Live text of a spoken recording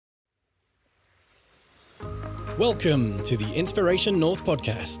Welcome to the Inspiration North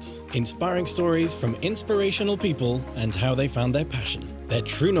podcast, inspiring stories from inspirational people and how they found their passion, their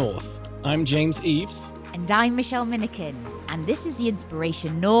true north. I'm James Eves. And I'm Michelle Minikin, and this is the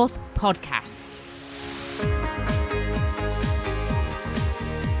Inspiration North podcast.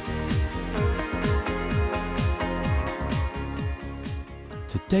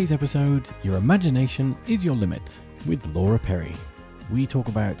 Today's episode, Your Imagination is Your Limit, with Laura Perry. We talk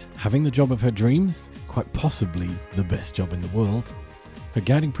about having the job of her dreams, quite possibly the best job in the world, her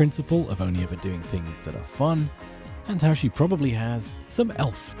guiding principle of only ever doing things that are fun, and how she probably has some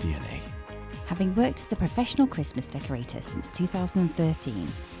elf DNA. Having worked as a professional Christmas decorator since 2013,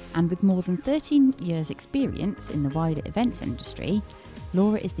 and with more than 13 years' experience in the wider events industry,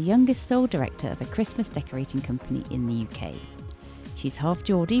 Laura is the youngest sole director of a Christmas decorating company in the UK. She's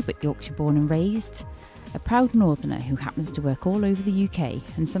half-Geordie but Yorkshire-born and raised, a proud northerner who happens to work all over the UK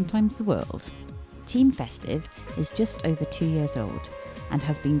and sometimes the world. Team Festive is just over 2 years old and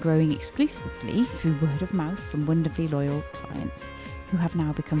has been growing exclusively through word of mouth from wonderfully loyal clients who have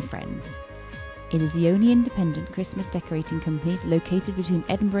now become friends. It is the only independent Christmas decorating company located between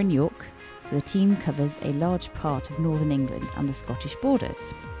Edinburgh and York, so the team covers a large part of northern England and the Scottish borders.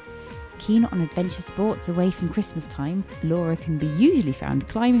 Keen on adventure sports away from Christmas time, Laura can be usually found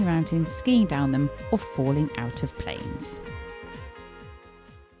climbing mountains, skiing down them, or falling out of planes.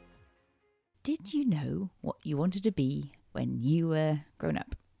 Did you know what you wanted to be when you were grown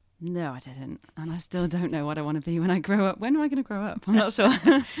up? No, I didn't. And I still don't know what I want to be when I grow up. When am I going to grow up? I'm not sure.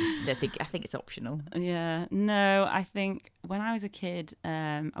 I think it's optional. Yeah. No, I think when I was a kid,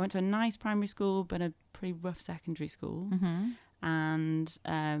 I went to a nice primary school, but a pretty rough secondary school. Mm-hmm. And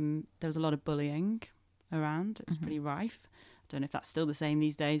there was a lot of bullying around. It was pretty rife. I don't know if that's still the same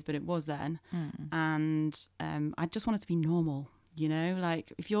these days, but it was then. And I just wanted to be normal, you know?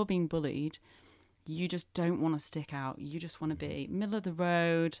 Like, if you're being bullied, you just don't want to stick out. You just want to be middle of the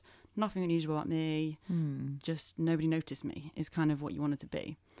road, nothing unusual about me, just nobody noticed me is kind of what you wanted to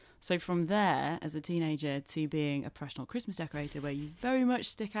be. So from there, as a teenager, to being a professional Christmas decorator, where you very much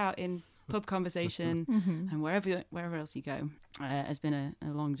stick out in pub conversation and wherever else you go, has been a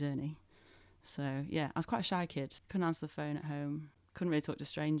long journey. So yeah, I was quite a shy kid. Couldn't answer the phone at home. Couldn't really talk to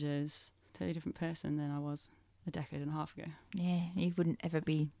strangers. Totally different person than I was a decade and a half ago. Yeah, you wouldn't ever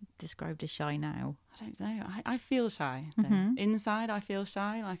be described as shy now. I don't know. I feel shy. Inside, I feel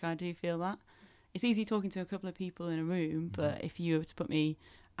shy. Like, I do feel that. It's easy talking to a couple of people in a room, but if you were to put me,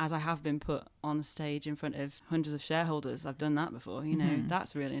 as I have been put on a stage in front of hundreds of shareholders, I've done that before, you know,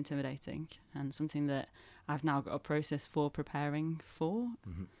 that's really intimidating and something that I've now got a process for preparing for,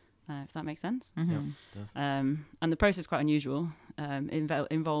 if that makes sense. Yeah, it does. And the process is quite unusual.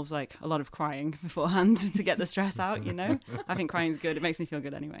 Involves like a lot of crying beforehand to get the stress out, you know. I think crying is good. It makes me feel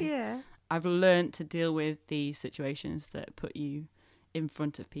good anyway. Yeah. I've learned to deal with these situations that put you in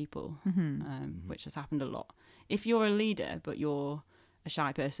front of people, which has happened a lot. If you're a leader, but you're a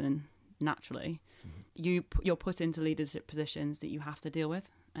shy person naturally, you're put into leadership positions that you have to deal with,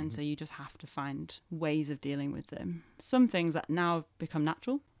 and so you just have to find ways of dealing with them. Some things that now have become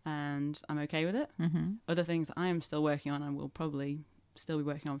natural and I'm okay with it. Other things that I am still working on and will probably still be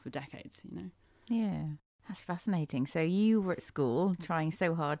working on for decades, you know. Yeah, that's fascinating. So you were at school trying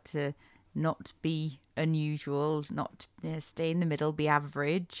so hard to not be unusual, not stay in the middle, be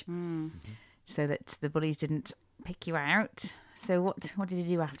average, so that the bullies didn't pick you out. So what did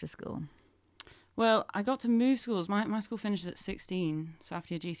you do after school? Well, I got to move schools. My school finishes at 16, so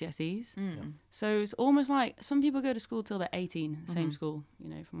after your GCSEs. So it's almost like some people go to school till they're 18, same school, you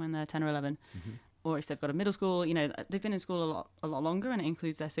know, from when they're 10 or 11. Or if they've got a middle school, you know, they've been in school a lot longer, and it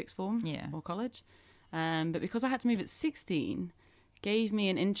includes their sixth form or college. But because I had to move at 16, it gave me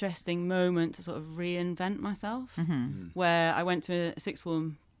an interesting moment to sort of reinvent myself, where I went to a sixth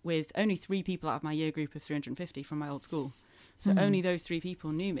form with only 3 people out of my year group of 350 from my old school. So only those 3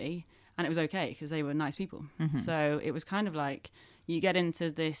 people knew me, and it was okay because they were nice people. So it was kind of like you get into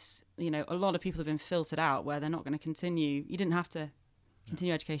this, you know, a lot of people have been filtered out where they're not going to continue. You didn't have to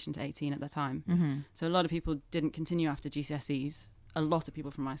continue education to 18 at the time. So a lot of people didn't continue after GCSEs. A lot of people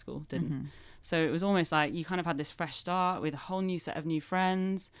from my school didn't. So it was almost like you kind of had this fresh start with a whole new set of new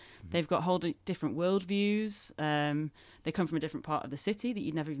friends. They've got whole different worldviews. They come from a different part of the city that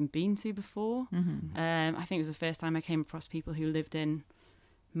you'd never even been to before. I think it was the first time I came across people who lived in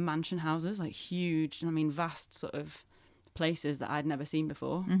mansion houses, like huge, vast sort of places that I'd never seen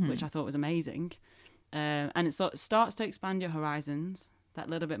before, which I thought was amazing. And it sort of starts to expand your horizons that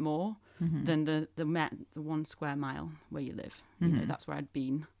little bit more than the 1 square mile where you live. You know, that's where I'd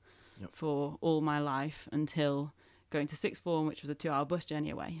been for all my life until going to sixth form, which was a 2-hour bus journey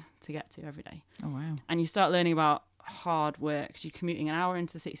away to get to every day. Oh, wow. And you start learning about hard work, because you're commuting an hour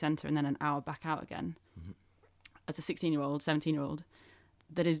into the city centre and then an hour back out again. As a 16-year-old, 17-year-old,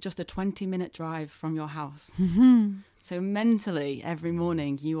 that is just a 20-minute drive from your house. So mentally, every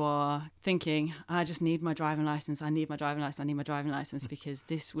morning you are thinking, I just need my driving licence, I need my driving licence, I need my driving licence, because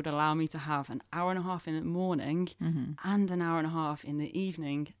this would allow me to have an hour and a half in the morning and an hour and a half in the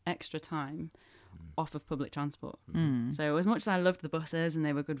evening extra time off of public transport. So as much as I loved the buses and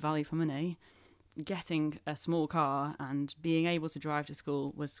they were good value for money, getting a small car and being able to drive to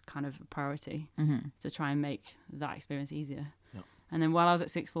school was kind of a priority to try and make that experience easier. Yep. And then while I was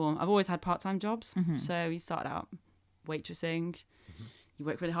at sixth form, I've always had part-time jobs. So you started out waitressing, you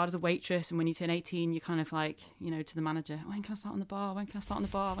work really hard as a waitress, and when you turn 18 you're kind of like, you know, to the manager, when can I start on the bar, when can I start on the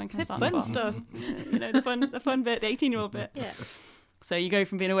bar, when can I start on the bar? Fun stuff. You know, the fun bit, the 18-year-old bit. Yeah. So you go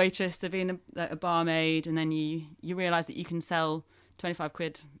from being a waitress to being a barmaid, and then you realise that you can sell 25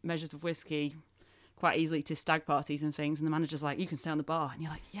 quid measures of whiskey quite easily to stag parties and things, and the manager's like, you can stay on the bar, and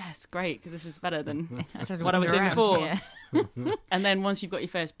you're like, yes, great, because this is better than what I was doing before. Yeah. And then once you've got your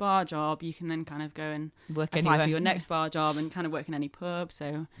first bar job, you can then kind of go and apply for your next bar job and kind of work in any pub.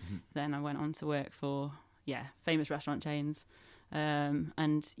 So then I went on to work for famous restaurant chains, and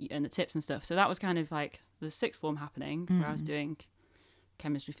the tips and stuff. So that was kind of like the sixth form happening, where I was doing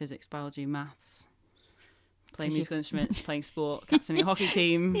chemistry, physics, biology, maths, playing musical instruments, playing sport, captaining a hockey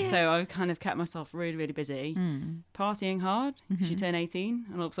team. So I kind of kept myself really, really busy, partying hard, because you turn 18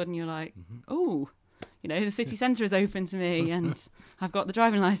 and all of a sudden you're like, oh, you know, the city centre is open to me and I've got the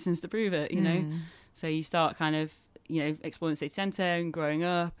driving licence to prove it, you know. So you start kind of, you know, exploring the city centre and growing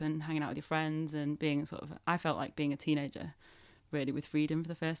up and hanging out with your friends and being sort of, I felt like being a teenager, really with freedom for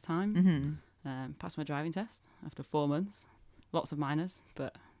the first time. Passed my driving test after 4 months. Lots of minors,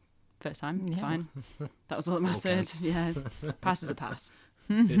 but first time, fine. That was all that mattered. Yeah, pass is a pass.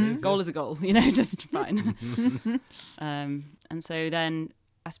 Goal is a goal, you know, just fine. And so then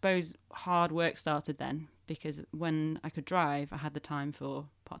I suppose hard work started then, because when I could drive, I had the time for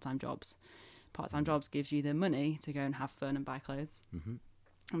part-time jobs. Part-time jobs gives you the money to go and have fun and buy clothes.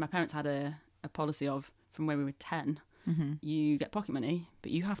 And my parents had a policy of, from when we were 10, you get pocket money,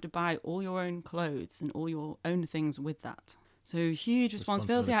 but you have to buy all your own clothes and all your own things with that. So huge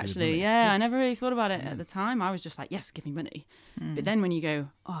responsibility actually. Yeah, I never really thought about it at the time. I was just like, yes, give me money. But then when you go,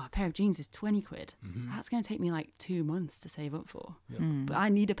 oh, a pair of jeans is 20 quid. That's going to take me like 2 months to save up for. But I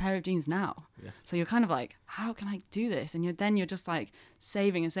need a pair of jeans now. So you're kind of like, how can I do this? And you're just like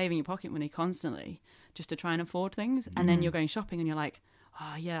saving and saving your pocket money constantly just to try and afford things. And then you're going shopping and you're like,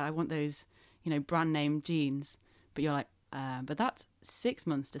 oh yeah, I want those, you know, brand name jeans. But you're like, but that's 6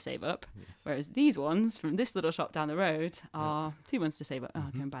 months to save up, whereas these ones from this little shop down the road are 2 months to save up. Oh,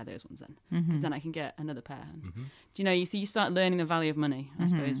 I'll go and buy those ones then, because then I can get another pair. Do you know? You start learning the value of money. I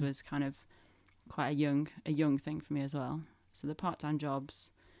suppose was kind of quite a young thing for me as well. So the part-time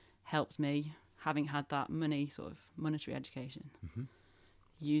jobs helped me, having had that monetary education.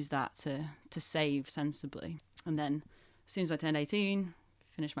 Use that to save sensibly, and then as soon as I turned 18,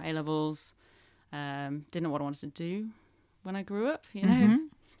 finished my A-levels, didn't know what I wanted to do when I grew up, you know,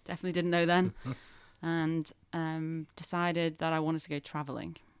 definitely didn't know then, and decided that I wanted to go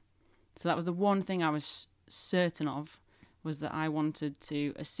travelling. So that was the one thing I was certain of, was that I wanted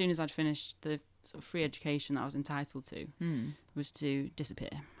to, as soon as I'd finished the sort of free education that I was entitled to, was to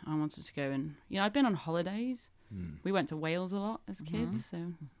disappear. I wanted to go and, you know, I'd been on holidays. We went to Wales a lot as kids,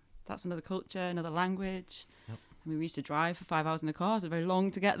 so that's another culture, another language. I mean, we used to drive for 5 hours in the car. It was very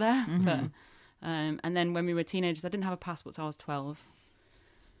long to get there, but and then when we were teenagers, I didn't have a passport till I was 12.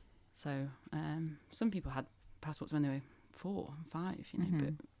 So some people had passports when they were 4 and 5, you know,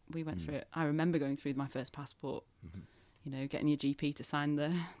 but we went through it. I remember going through my first passport, you know, getting your GP to sign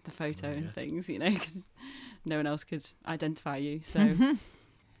the photo and things, you know, because no one else could identify you. So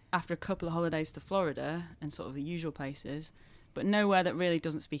after a couple of holidays to Florida and sort of the usual places, but nowhere that really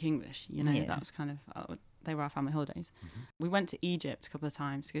doesn't speak English, you know, that was kind of... They were our family holidays. We went to Egypt a couple of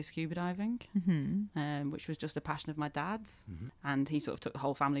times to go scuba diving, which was just a passion of my dad's. And he sort of took the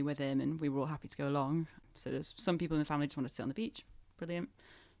whole family with him, and we were all happy to go along. So there's some people in the family just wanted to sit on the beach. Brilliant.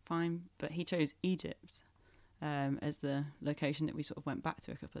 Fine. But he chose Egypt as the location that we sort of went back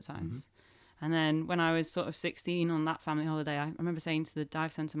to a couple of times. And then when I was sort of 16 on that family holiday, I remember saying to the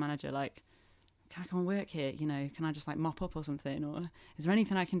dive centre manager, like, can I come and work here? You know, can I just like mop up or something? Or is there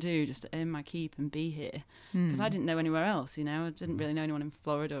anything I can do just to earn my keep and be here? Because I didn't know anywhere else, you know. I didn't really know anyone in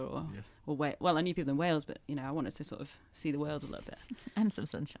Florida or well, I knew people in Wales, but, you know, I wanted to sort of see the world a little bit. And some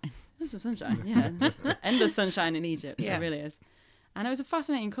sunshine. And some sunshine, yeah. Endless sunshine in Egypt, it really is. And it was a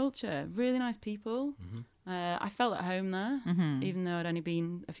fascinating culture, really nice people. I felt at home there, even though I'd only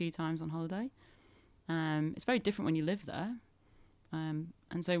been a few times on holiday. It's very different when you live there. And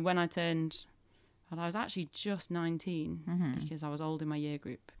so when I was actually just 19 because I was old in my year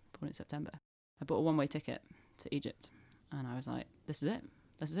group, born in September. I bought a one-way ticket to Egypt, and I was like, this is it.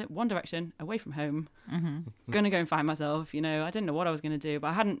 This is it. One direction, away from home. Gonna go and find myself. You know, I didn't know what I was going to do, but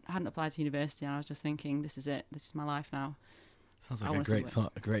I hadn't applied to university, and I was just thinking, this is it. This is my life now. Sounds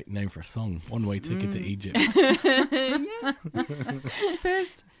like a great name for a song. One-way ticket to Egypt.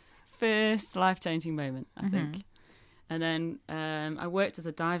 First life-changing moment, I think. And then I worked as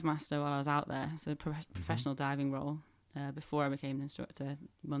a dive master while I was out there, so a professional diving role, before I became an instructor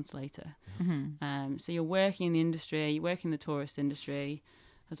months later. So you're working in the industry, you work in the tourist industry.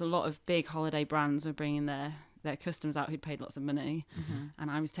 There's a lot of big holiday brands were bringing their customers out who'd paid lots of money,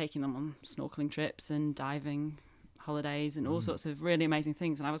 and I was taking them on snorkeling trips and diving holidays and all sorts of really amazing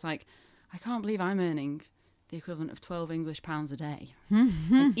things. And I was like, I can't believe I'm earning the equivalent of 12 English pounds a day.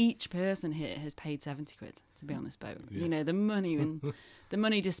 And each person here has paid 70 quid to be on this boat. Yes. You know, the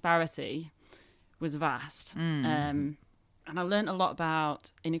money disparity was vast. And I learned a lot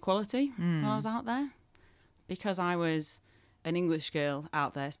about inequality while I was out there, because I was an English girl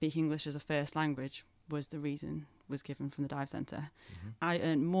out there speaking English as a first language was given from the dive centre. I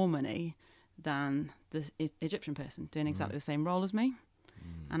earned more money than the Egyptian person doing exactly the same role as me.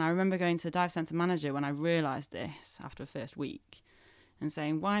 And I remember going to the dive centre manager when I realised this after the first week and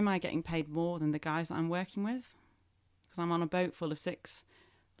saying, why am I getting paid more than the guys that I'm working with? Because I'm on a boat full of 6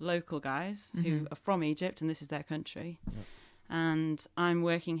 local guys who are from Egypt and this is their country. And I'm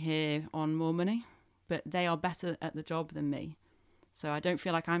working here on more money, but they are better at the job than me. So I don't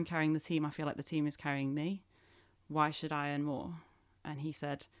feel like I'm carrying the team. I feel like the team is carrying me. Why should I earn more? And he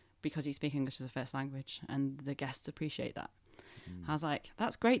said, because you speak English as a first language and the guests appreciate that. I was like,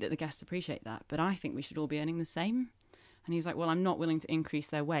 that's great that the guests appreciate that, but I think we should all be earning the same. And he's like, well, I'm not willing to increase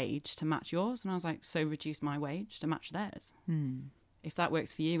their wage to match yours. And I was like, so reduce my wage to match theirs. If that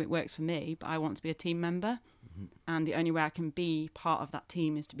works for you, it works for me, but I want to be a team member. And the only way I can be part of that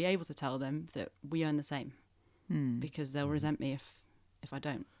team is to be able to tell them that we earn the same, because they'll resent me if I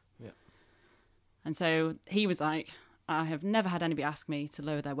don't. And so he was like, I have never had anybody ask me to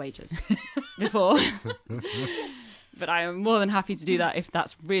lower their wages before. But I am more than happy to do that if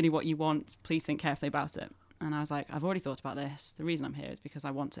that's really what you want. Please think carefully about it. And I was like, I've already thought about this. The reason I'm here is because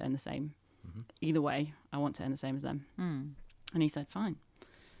I want to earn the same. Either way, I want to earn the same as them. And he said, fine.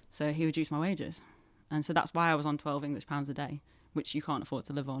 So he reduced my wages. And so that's why I was on 12 English pounds a day, which you can't afford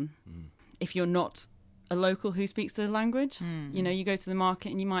to live on. If you're not a local who speaks the language, you know, you go to the market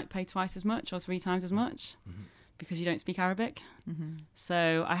and you might pay twice as much or 3 times as much. Because you don't speak Arabic.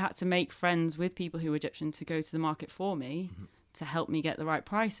 So I had to make friends with people who were Egyptian to go to the market for me to help me get the right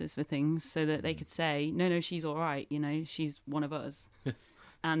prices for things so that they could say, no, she's all right, you know, she's one of us.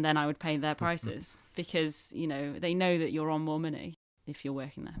 And then I would pay their prices because, you know, they know that you're on more money if you're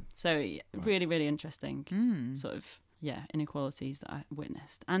working there. So really, really interesting sort of, inequalities that I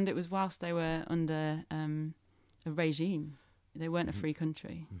witnessed. And it was whilst they were under a regime. They weren't a free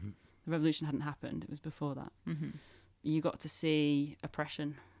country. The revolution hadn't happened. It was before that. You got to see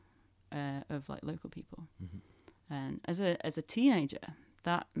oppression of like local people. And as a teenager,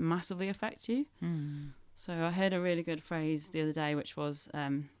 that massively affects you. So I heard a really good phrase the other day, which was,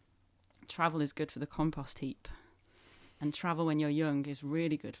 travel is good for the compost heap. And travel when you're young is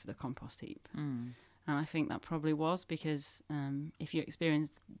really good for the compost heap. And I think that probably was because if you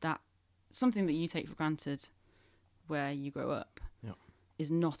experienced that, something that you take for granted where you grow up, is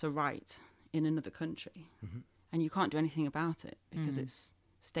not a right in another country. And you can't do anything about it because it's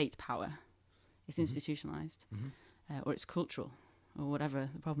state power, it's institutionalized, or it's cultural, or whatever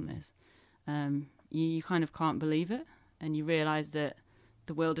the problem is. You kind of can't believe it, and you realize that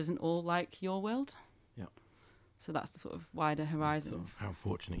the world isn't all like your world. So that's the sort of wider horizons. Sort of how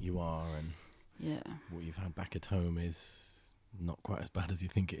fortunate you are, and what you've had back at home is not quite as bad as you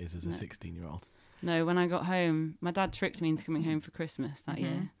think it is as a 16-year-old. No, when I got home, my dad tricked me into coming home for Christmas that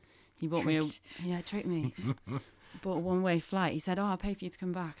year. He bought tricked me. Bought a one-way flight. He said, I'll pay for you to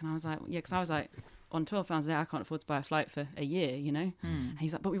come back. And I was like, because I was like, on £12 a day, I can't afford to buy a flight for a year, you know? And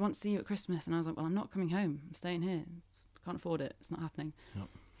he's like, but we want to see you at Christmas. And I was like, well, I'm not coming home. I'm staying here. Can't afford it. It's not happening.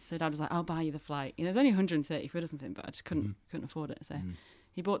 So Dad was like, I'll buy you the flight. You know, it was only 130 quid or something, but I just couldn't afford it. So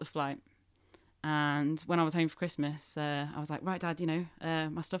he bought the flight. And when I was home for Christmas, I was like, right, Dad, you know,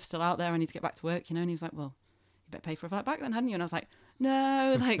 my stuff's still out there. I need to get back to work, you know. And he was like, well, you better pay for a flight back then, hadn't you? And I was like,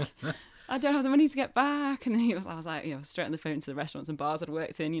 no, like, I don't have the money to get back. And I was like, straight on the phone to the restaurants and bars I'd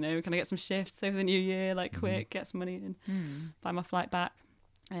worked in, can I get some shifts over the new year, like quick, get some money in, buy my flight back.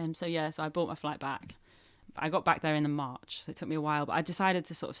 So I bought my flight back. I got back there in the March, so it took me a while, but I decided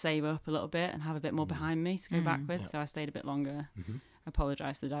to sort of save up a little bit and have a bit more behind me to go back with. So I stayed a bit longer,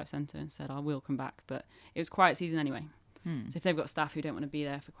 apologised to the dive centre and said, I will come back. But it was quiet season anyway. So if they've got staff who don't want to be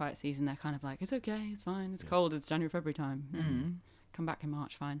there for quiet season, they're kind of like, it's okay, it's fine, it's cold, it's January, February time. Come back in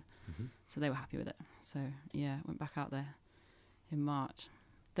March, fine. So they were happy with it. So went back out there in March.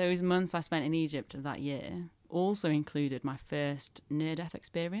 Those months I spent in Egypt of that year also included my first near-death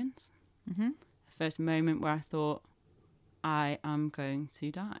experience. First moment where I thought, I am going to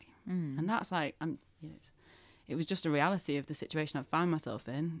die. And that's like, it was just a reality of the situation I found myself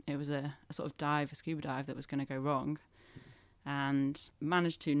in. It was a sort of a scuba dive that was going to go wrong, and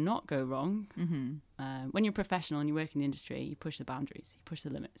managed to not go wrong. When you're a professional and you work in the industry, you push the boundaries, you push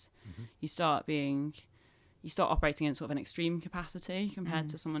the limits. You start operating in sort of an extreme capacity compared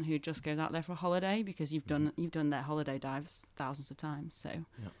to someone who just goes out there for a holiday, because you've done their holiday dives thousands of times. So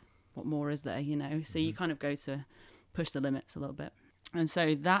what more is there, So you kind of go to push the limits a little bit. And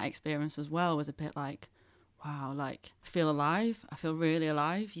so that experience as well was a bit like, wow, like I feel alive. I feel really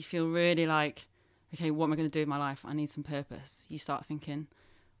alive. You feel really like, okay, what am I going to do with my life? I need some purpose. You start thinking,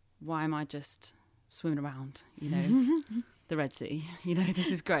 why am I just swimming around, the Red Sea? This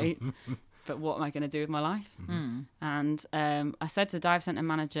is great. But what am I going to do with my life? And I said to the dive centre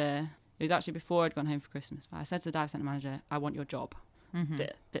manager, it was actually before I'd gone home for Christmas, but I said to the dive centre manager, I want your job.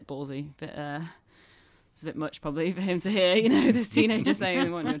 Bit ballsy, it's a bit much probably for him to hear, this teenager saying they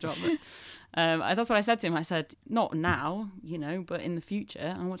want your job. But that's what I said to him. I said, not now, but in the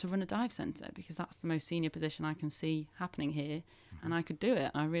future, I want to run a dive centre, because that's the most senior position I can see happening here, and I could do it.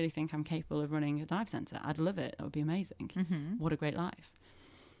 I really think I'm capable of running a dive centre. I'd love it. That would be amazing. What a great life.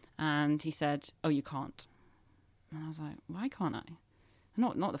 And he said, oh, you can't. And I was like, why can't I?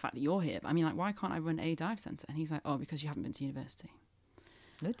 Not the fact that you're here, but I mean, like, why can't I run a dive centre? And he's like, oh, because you haven't been to university.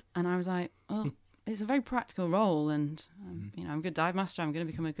 Good. And I was like, oh, it's a very practical role, and I'm a good dive master. I'm going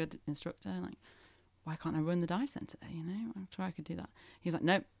to become a good instructor. Like, why can't I run the dive centre? I'm sure I could do that. He's like,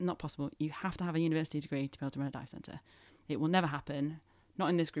 nope, not possible. You have to have a university degree to be able to run a dive centre. It will never happen. Not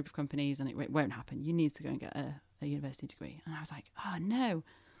in this group of companies, and it won't happen. You need to go and get a university degree. And I was like, oh no,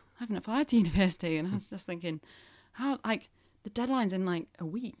 I haven't applied to university. And I was just thinking, how, like, the deadline's in like a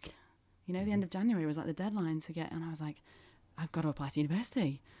week. The end of January was like the deadline to get, and I was like, I've got to apply to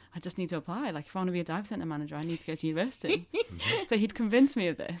university. I just need to apply. Like, if I want to be a dive centre manager, I need to go to university. So he'd convinced me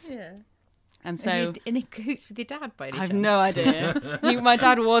of this. Yeah. And so, is he in cahoots with your dad by any chance? I have no idea. My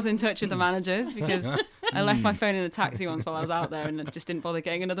dad was in touch with the managers, because I left my phone in a taxi once while I was out there, and I just didn't bother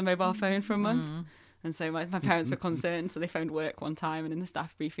getting another mobile phone for a month. And so my parents were concerned, so they phoned work one time, and in the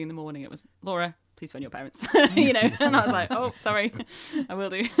staff briefing in the morning it was, Laura, please phone your parents. And I was like, oh, sorry, I will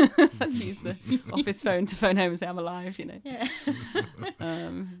do. Let's use the office phone to phone home and say I'm alive, Yeah.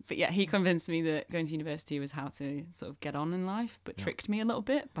 But yeah, he convinced me that going to university was how to sort of get on in life, but tricked me a little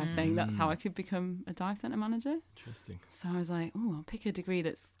bit by saying that's how I could become a dive centre manager. Interesting. So I was like, oh, I'll pick a degree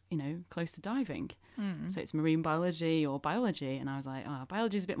that's, close to diving. So it's marine biology or biology. And I was like, oh,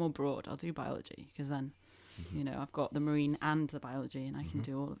 biology is a bit more broad. I'll do biology, because then, I've got the marine and the biology, and I can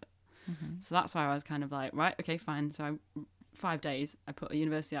do all of it. So that's why I was kind of like, right, okay, fine. So 5 days, I put a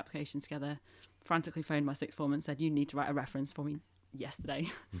university application together, frantically phoned my sixth form and said, you need to write a reference for me yesterday.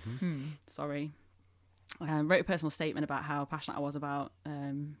 Sorry. Wrote a personal statement about how passionate I was about,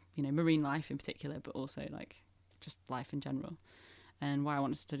 marine life in particular, but also like just life in general, and why I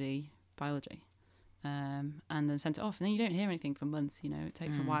wanted to study biology. And then sent it off. And then you don't hear anything for months, It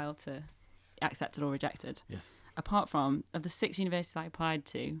takes a while to accepted or rejected. Yes. Apart from, of the 6 universities I applied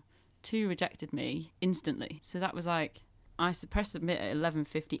to, 2 rejected me instantly. So that was like, I pressed submit at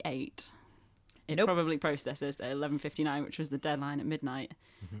 11:58. It probably processed at 11:59, which was the deadline at midnight.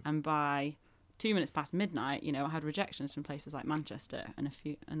 And by 2 minutes past midnight, I had rejections from places like Manchester and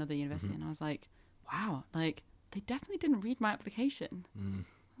another university. And I was like, wow, like, they definitely didn't read my application.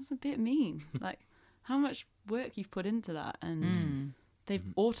 That's a bit mean. Like, how much work you've put into that, and they've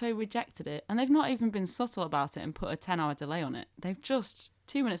auto-rejected it, and they've not even been subtle about it and put a 10-hour delay on it. They've just,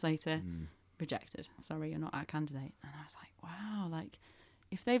 2 minutes later, rejected. Sorry, you're not our candidate. And I was like, wow, like,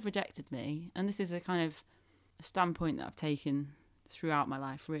 if they've rejected me, and this is a kind of a standpoint that I've taken throughout my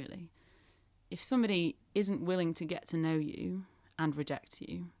life, really, if somebody isn't willing to get to know you and reject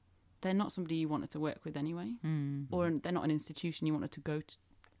you, they're not somebody you wanted to work with anyway, or they're not an institution you wanted to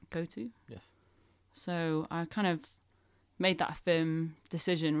go to. Yes. So I kind of made that a firm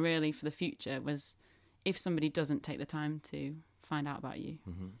decision, really, for the future, was if somebody doesn't take the time to find out about you,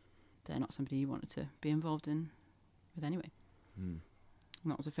 they're not somebody you wanted to be involved with anyway. And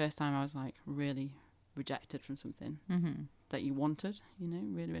that was the first time I was like really rejected from something that you wanted,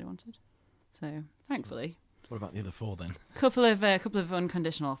 really, really wanted. So thankfully. What about the other 4 then? Couple of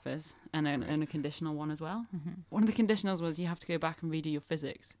unconditional offers and a conditional one as well. One of the conditionals was you have to go back and redo your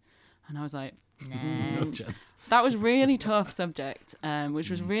physics, and I was like, no chance. That was really tough subject, which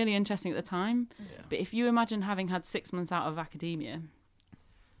was really interesting at the time. Yeah. But if you imagine having had 6 months out of academia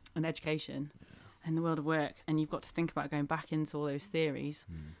and education in the world of work, and you've got to think about going back into all those theories,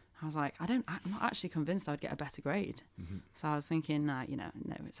 I was like, I'm not actually convinced I would get a better grade. So I was thinking, no,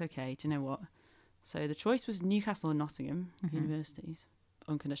 it's okay. Do you know what? So the choice was Newcastle and Nottingham universities,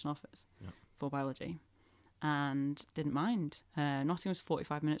 unconditional offers for biology, and didn't mind. Nottingham was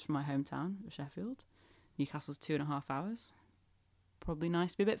 45 minutes from my hometown of Sheffield. Newcastle's 2.5 hours. Probably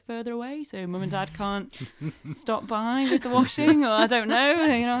nice to be a bit further away, so mum and dad can't stop by with the washing, or I don't know.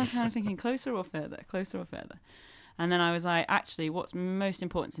 I was kind of thinking closer or further. And then I was like, actually, what's most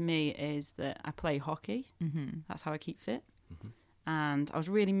important to me is that I play hockey. That's how I keep fit. And I was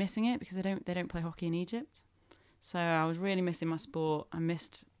really missing it because they don't play hockey in Egypt. So I was really missing my sport. I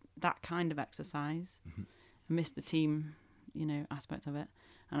missed that kind of exercise. I missed the team, aspect of it.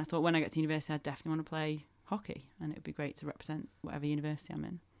 And I thought when I get to university, I definitely want to play hockey, and it would be great to represent whatever university I'm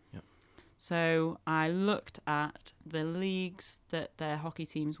in. Yep. So I looked at the leagues that their hockey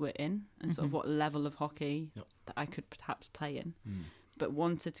teams were in and sort of what level of hockey that I could perhaps play in, but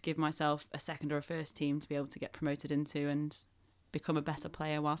wanted to give myself a second or a first team to be able to get promoted into and become a better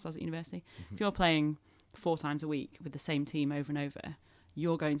player whilst I was at university. If you're playing 4 times a week with the same team over and over,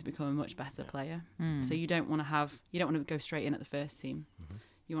 you're going to become a much better player. So you don't want to go straight in at the first team.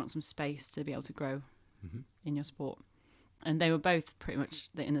 You want some space to be able to grow in your sport. And they were both pretty much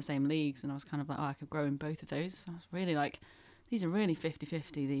in the same leagues, and I was kind of like, I could grow in both of those. So I was really like, these are really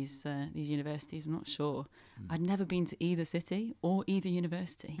 50-50, these universities. I'm not sure. I'd never been to either city or either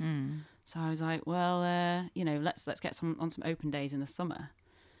university. So I was like, well, let's get on some open days in the summer.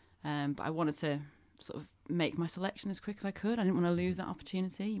 But I wanted to sort of make my selection as quick as I could. I didn't want to lose that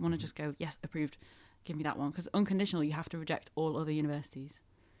opportunity. You want to just go, yes, approved, give me that one. Because unconditional, you have to reject all other universities.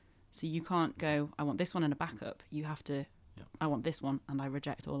 So you can't go, I want this one and a backup. You have to, I want this one and I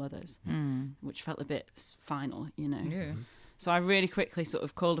reject all others, which felt a bit final, Yeah. So I really quickly sort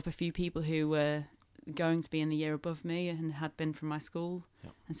of called up a few people who were going to be in the year above me and had been from my school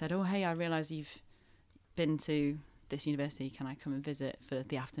and said, oh, hey, I realise you've been to this university. Can I come and visit for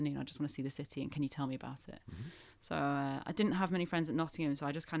the afternoon? I just want to see the city, and can you tell me about it? So I didn't have many friends at Nottingham, so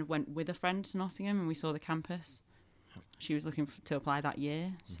I just kind of went with a friend to Nottingham and we saw the campus. She was looking to apply that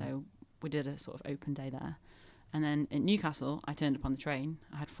year, so we did a sort of open day there. And then in Newcastle, I turned up on the train.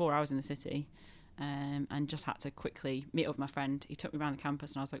 I had 4 hours in the city and just had to quickly meet up with my friend. He took me around the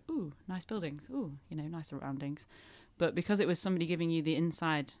campus and I was like, ooh, nice buildings. Ooh, nice surroundings. But because it was somebody giving you the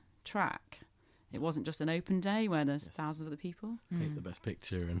inside track, it wasn't just an open day where there's thousands of other people. Paint the best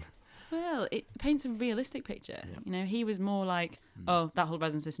picture. Well, it paints a realistic picture. He was more like, oh, that whole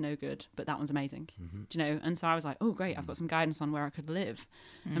residence is no good, but that one's amazing. Do you know? And so I was like, oh, great, I've got some guidance on where I could live.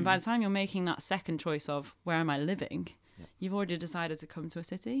 And by the time you're making that second choice of where am I living, you've already decided to come to a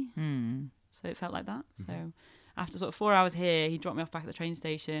city. So it felt like that. So after sort of 4 hours here, he dropped me off back at the train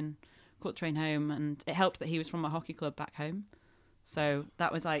station, caught the train home, and it helped that he was from my hockey club back home. So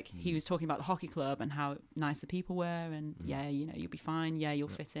that was like, he was talking about the hockey club and how nice the people were, and you'll be fine, you'll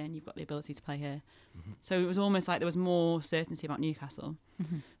fit in, you've got the ability to play here. So it was almost like there was more certainty about Newcastle.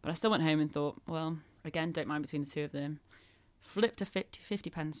 But I still went home and thought, well, again, don't mind between the two of them. Flipped a 50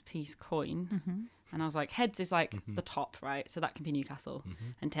 pence piece coin, and I was like, heads is like the top, right? So that can be Newcastle,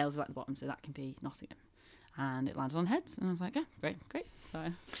 and tails is like the bottom, so that can be Nottingham. And it landed on heads, and I was like, oh, great. So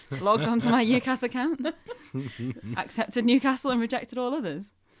I logged onto my Newcastle account, accepted Newcastle and rejected all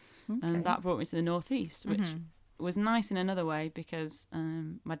others. And that brought me to the northeast, which was nice in another way because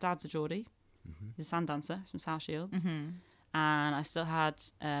my dad's a Geordie. He's a sand dancer from South Shields. And I still had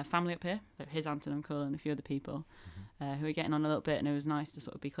family up here, his aunt and uncle and a few other people who were getting on a little bit, and it was nice to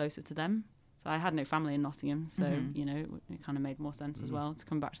sort of be closer to them. So I had no family in Nottingham, so, it kind of made more sense as well to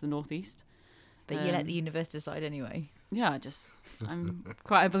come back to the northeast. But you let the university decide anyway. Yeah, I'm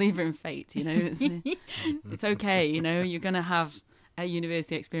quite a believer in fate, It's okay, you're going to have a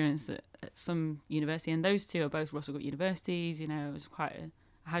university experience at some university, and those two are both Russell Group universities, it was I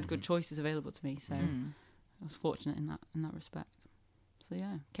had good choices available to me, so I was fortunate in that respect. So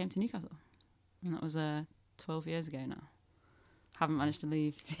yeah, came to Newcastle, and that was 12 years ago now. Haven't managed to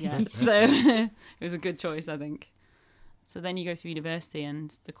leave yet, so it was a good choice, I think. So then you go through university,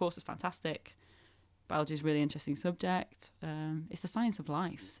 and the course was fantastic. Biology is a really interesting subject. It's the science of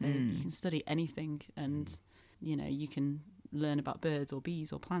life, so you can study anything, and you can learn about birds or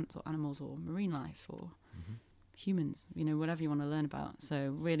bees or plants or animals or marine life or humans, whatever you want to learn about.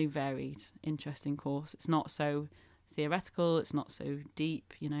 So really varied, interesting course. It's not so theoretical, it's not so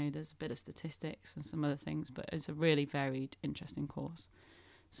deep, there's a bit of statistics and some other things, but it's a really varied, interesting course.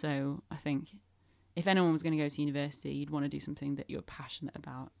 So I think if anyone was going to go to university, you'd want to do something that you're passionate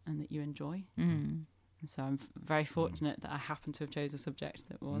about and that you enjoy. And so I'm very fortunate that I happened to have chosen a subject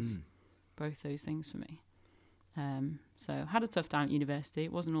that was both those things for me. So I had a tough time at university.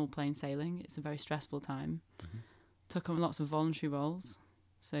 It wasn't all plain sailing. It's a very stressful time. Took on lots of voluntary roles.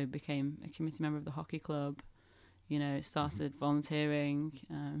 So became a committee member of the hockey club. Started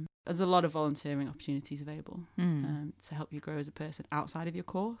volunteering. There's a lot of volunteering opportunities available to help you grow as a person outside of your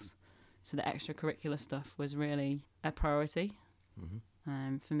course. So the extracurricular stuff was really a priority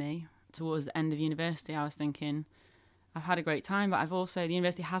for me. Towards the end of university, I was thinking, I've had a great time, but the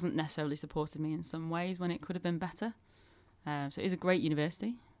university hasn't necessarily supported me in some ways when it could have been better. So it is a great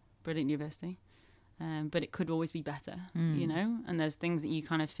university, brilliant university, but it could always be better, and there's things that you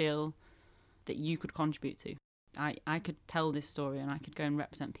kind of feel that you could contribute to. I could tell this story and I could go and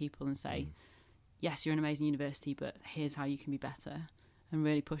represent people and say, yes, you're an amazing university, but here's how you can be better, and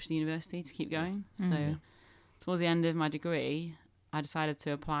really push the university to keep going. So towards the end of my degree, I decided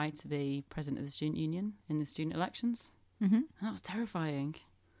to apply to be president of the student union in the student elections. And that was terrifying.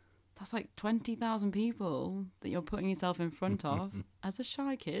 That's like 20,000 people that you're putting yourself in front of as a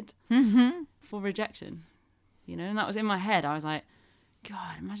shy kid for rejection, and that was in my head. I was like,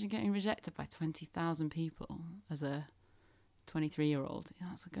 God, imagine getting rejected by 20,000 people as a 23-year-old.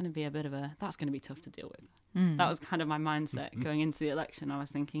 That's going to be that's going to be tough to deal with. That was kind of my mindset going into the election. I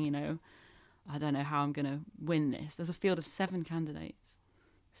was thinking, I don't know how I'm going to win this. There's a field of 7 candidates,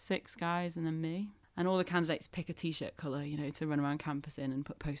 6 guys and then me. And all the candidates pick a T-shirt colour, to run around campus in and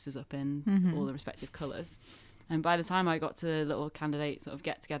put posters up in all the respective colours. And by the time I got to the little candidate sort of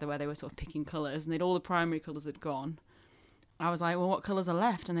get-together where they were sort of picking colours, and all the primary colours had gone, I was like, well, what colours are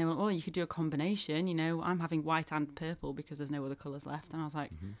left? And they were like, well, you could do a combination. I'm having white and purple because there's no other colours left. And I was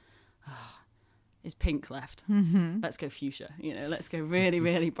like, is pink left? Let's go fuchsia. Let's go really,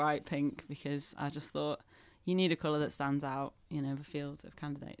 really bright pink, because I just thought you need a colour that stands out, of a field of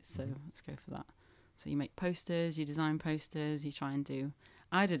candidates. So let's go for that. So you make posters, you design posters, you try and do...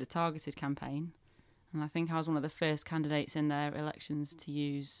 I did a targeted campaign, and I think I was one of the first candidates in their elections to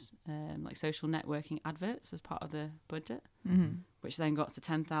use like social networking adverts as part of the budget, which then got to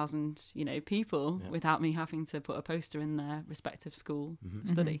 10,000, people without me having to put a poster in their respective school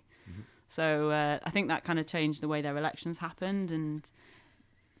study. So I think that kind of changed the way their elections happened. And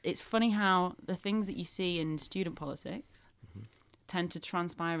it's funny how the things that you see in student politics tend to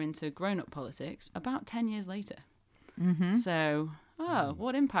transpire into grown-up politics about 10 years later. So,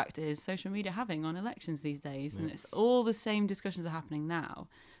 what impact is social media having on elections these days? And it's all the same discussions are happening now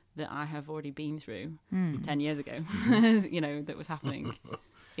that I have already been through 10 years ago, that was happening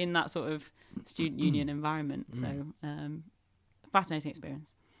in that sort of student union environment. So, fascinating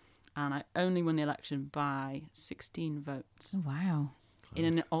experience. And I only won the election by 16 votes. Oh, wow. In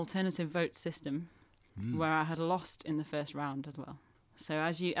an alternative vote system where I had lost in the first round as well. So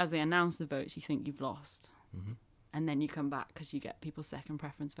as they announce the votes, you think you've lost. And then you come back because you get people's second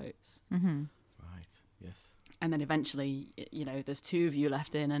preference votes. Right, yes. And then eventually, there's 2 of you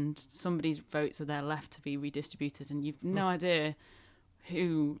left in, and somebody's votes are there left to be redistributed, and you've no idea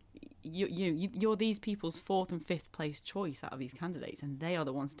who... You're these people's 4th and 5th place choice out of these candidates, and they are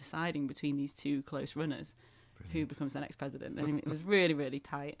the ones deciding between these 2 close runners. Brilliant. Who becomes the next president. And it was really, really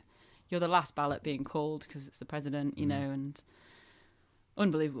tight. You're the last ballot being called because it's the president, and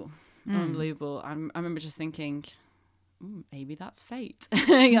unbelievable. Unbelievable. I remember just thinking, maybe that's fate.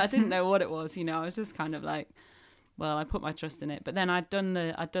 I didn't know what it was, I was just kind of like, well, I put my trust in it. But then I'd done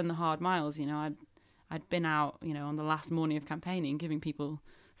the hard miles, I'd been out, on the last morning of campaigning, giving people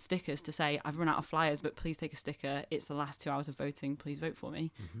stickers to say, I've run out of flyers, but please take a sticker. It's the last 2 hours of voting. Please vote for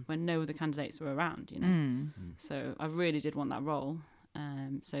me. When no other candidates were around, So I really did want that role.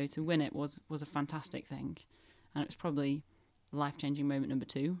 So to win it was a fantastic thing. And it was probably a life-changing moment number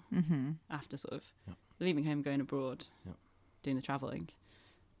 2 after sort of leaving home, going abroad, doing the travelling,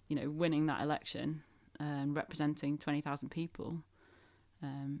 winning that election and representing 20,000 people.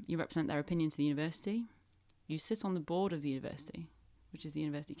 You represent their opinion to the university. You sit on the board of the university, which is the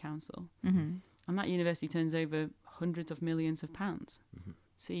University Council. And that university turns over hundreds of millions of pounds.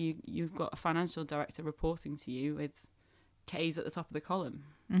 So you've got a financial director reporting to you with K's at the top of the column,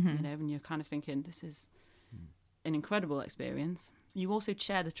 and you're kind of thinking, this is an incredible experience. You also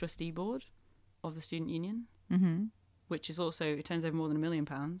chair the trustee board of the student union, Mm-hmm. which is also, it turns over more than £1 million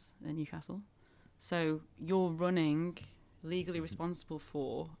in Newcastle. So you're running legally responsible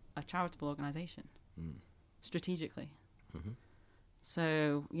for a charitable organisation strategically. Mm-hmm.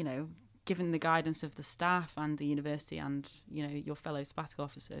 So, you know, given the guidance of the staff and the university and, you know, your fellow sabbatical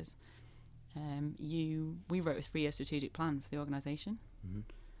officers, we wrote a 3-year strategic plan for the organisation. Mm-hmm.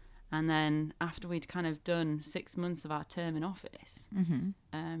 And then after we'd kind of done 6 months of our term in office,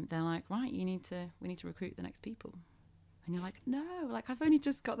 they're like, right, we need to recruit the next people. And you're like, no, like I've only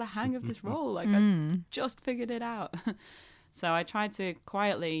just got the hang of this role. Like I've just figured it out. So I tried to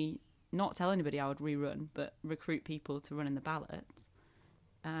quietly not tell anybody I would rerun, but recruit people to run in the ballots.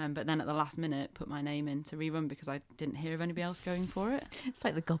 But then at the last minute, put my name in to rerun because I didn't hear of anybody else going for it. It's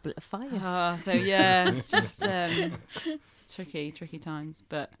like the Goblet of Fire. So yeah, it's just tricky times.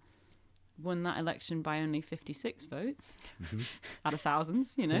 But won that election by only 56 votes out of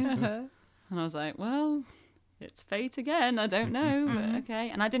thousands, you know. And I was like, well, it's fate again. I don't know, but okay.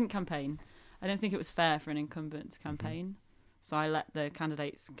 And I didn't campaign. I don't think it was fair for an incumbent to campaign. So I let the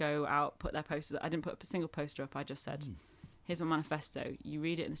candidates go out, put their posters. I didn't put a single poster up. I just said, here's my manifesto. You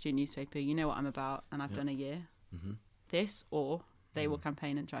read it in the student newspaper. You know what I'm about, and I've done a year. This, or they will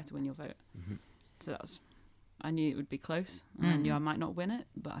campaign and try to win your vote. So that was, I knew it would be close, and I knew I might not win it,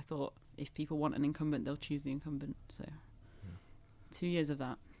 but I thought if people want an incumbent, they'll choose the incumbent. So 2 years of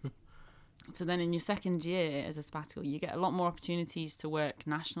that. So then in your second year as a sabbatical, you get a lot more opportunities to work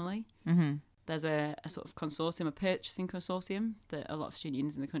nationally. There's a sort of consortium, a purchasing consortium that a lot of student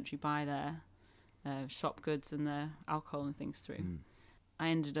unions in the country buy their shop goods and their alcohol and things through. I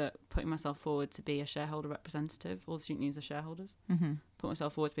ended up putting myself forward to be a shareholder representative. All the student unions are shareholders. Put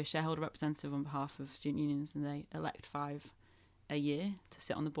myself forward to be a shareholder representative on behalf of student unions, and they elect 5 a year to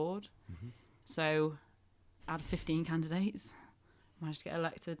sit on the board. So out of 15 candidates, I managed to get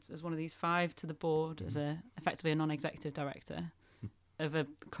elected as one of these 5 to the board as effectively a non-executive director of a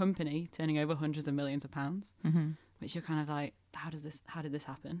company turning over hundreds of millions of pounds, which you're kind of like, how did this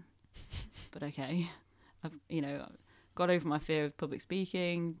happen? But okay, I've, you know, got over my fear of public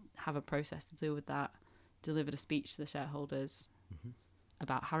speaking, have a process to deal with that, delivered a speech to the shareholders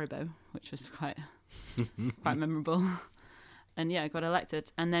about Haribo, which was quite memorable. And yeah, I got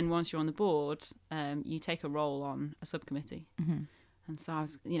elected. And then once you're on the board, you take a role on a subcommittee. And so I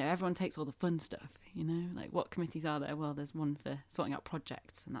was, you know, everyone takes all the fun stuff, you know, like what committees are there? Well, there's one for sorting out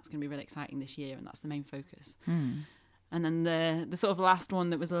projects, and that's going to be really exciting this year, and that's the main focus. And then the sort of last one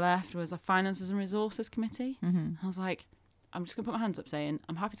that was left was a finances and resources committee. I was like, I'm just going to put my hands up saying,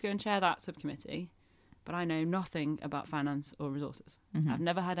 I'm happy to go and chair that subcommittee, but I know nothing about finance or resources. I've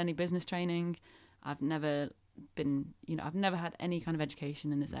never had any business training. I've never been, you know, I've never had any kind of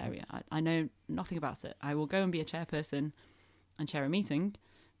education in this area. I know nothing about it. I will go and be a chairperson and chair a meeting,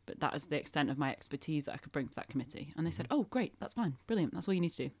 but that is the extent of my expertise that I could bring to that committee. And they said, oh, great, that's fine, brilliant, that's all you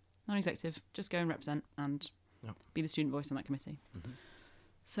need to do. Non-executive, just go and represent and be the student voice on that committee.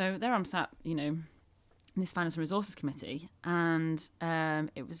 So there I'm sat, you know, in this finance and resources committee, and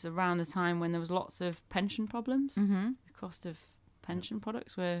it was around the time when there was lots of pension problems. The cost of pension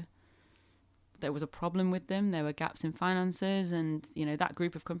products there was a problem with them. There were gaps in finances, and, you know, that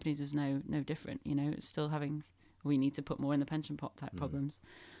group of companies was no different. You know, it's still having, we need to put more in the pension pot type problems.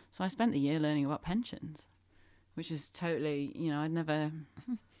 So I spent the year learning about pensions, which is totally, you know, I'd never...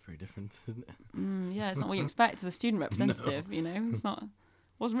 Very different, isn't it? Yeah, it's not what you expect as a student representative, you know. It's not,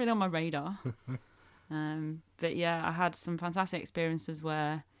 wasn't really on my radar. But yeah, I had some fantastic experiences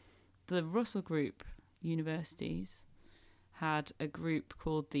where the Russell Group universities had a group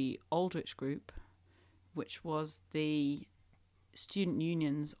called the Aldrich Group, which was the student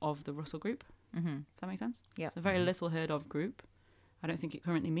unions of the Russell Group. Does that make sense? Yeah. It's a very little heard of group. I don't think it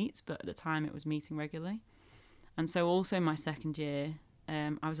currently meets, but at the time it was meeting regularly. And so also my second year,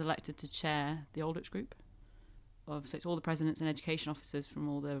 I was elected to chair the Aldrich Group. So it's all the presidents and education officers from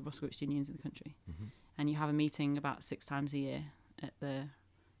all the Russell Group student unions in the country. And you have a meeting about 6 times a year at the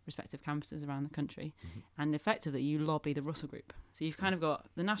respective campuses around the country. And effectively you lobby the Russell Group. So you've kind of got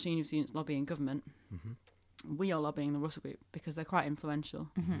the National Union of Students lobbying government. We are lobbying the Russell Group because they're quite influential.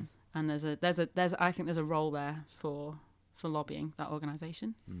 And I think there's a role there for lobbying that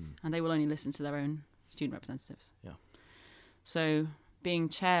organisation. And they will only listen to their own student representatives. So being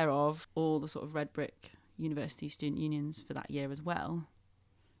chair of all the sort of red brick university student unions for that year as well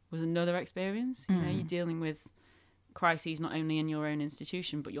was another experience. You know, you're dealing with crises not only in your own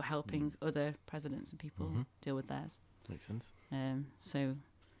institution, but you're helping other presidents and people deal with theirs. Makes sense. So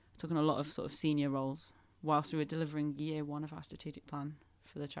I took on a lot of sort of senior roles whilst we were delivering year 1 of our strategic plan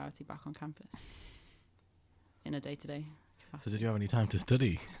for the charity back on campus in a day-to-day capacity. So did you have any time to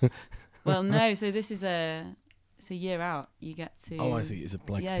study? Well, no. So this is it's a year out. You get to. Oh, I see. It's a it's a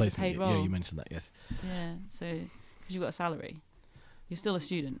placement. paid Yeah, role. you mentioned that. Yes. Yeah. So because you've got a salary, you're still a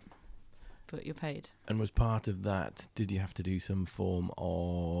student, but you're paid. And was part of that? Did you have to do some form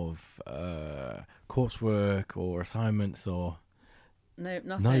of coursework or assignments or? No,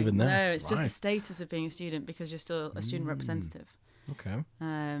 nothing. Not even that. No, it's just the Right. status of being a student because you're still a student representative. Okay.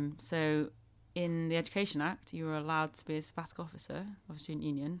 So in the Education Act, you were allowed to be a sabbatical officer of a student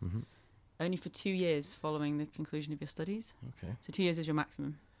union Mm-hmm. only for 2 years following the conclusion of your studies. Okay. So 2 years is your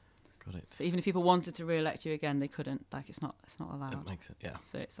maximum. Got it. So even if people wanted to re-elect you again, they couldn't. Like it's not allowed. That makes it. Yeah.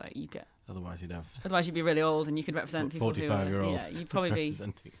 So it's like you get. Otherwise, you'd have Otherwise, you'd be really old, and you could represent people who are. 45-year-olds. Yeah, you'd probably be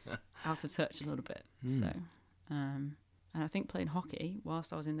representing. out of touch a little bit. Mm. So, and I think playing hockey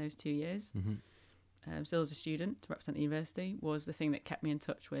whilst I was in those 2 years, Mm-hmm. still as a student to represent the university, was the thing that kept me in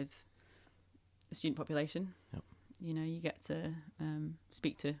touch with the student population. Yep. You know, you get to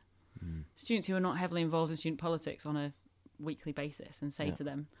speak to Mm. students who are not heavily involved in student politics on a weekly basis and say Yeah. to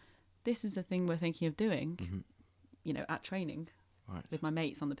them, this is a thing we're thinking of doing, Mm-hmm. you know, at training Right. with my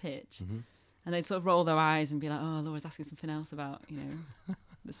mates on the pitch. Mm-hmm. And they'd sort of roll their eyes and be like, oh, Laura's asking something else about, you know,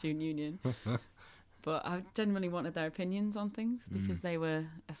 the student union. But I genuinely wanted their opinions on things because they were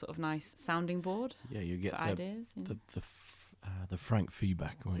a sort of nice sounding board Yeah, you get for the ideas. You know? the frank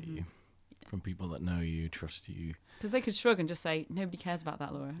feedback, won't you, Yeah. from people that know you, trust you. Because they could shrug and just say, nobody cares about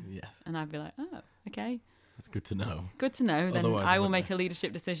that, Laura. Yes, And I'd be like, oh, okay, that's good to know. good to know. Then Otherwise I I will wouldn't make a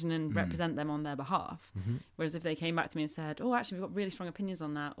leadership decision and represent them on their behalf. Mm-hmm. Whereas if they came back to me and said, oh, actually, we've got really strong opinions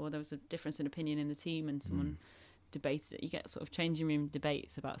on that, or there was a difference in opinion in the team and someone debated it, you get sort of changing room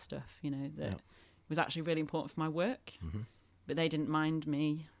debates about stuff, you know, that was actually really important for my work. Mm-hmm. But they didn't mind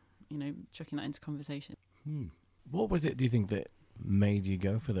me, you know, chucking that into conversation. What was it, do you think, that made you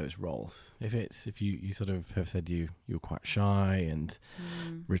go for those roles? If you sort of have said you were quite shy and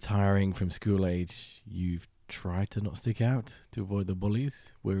retiring from school age, you've tried to not stick out to avoid the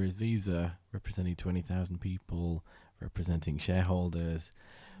bullies, whereas these are representing 20,000 people, representing shareholders.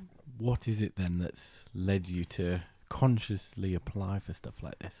 What is it then that's led you to consciously apply for stuff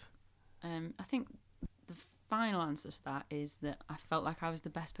like this? I think the final answer to that is that I felt like I was the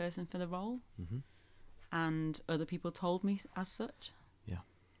best person for the role, and other people told me as such. Yeah.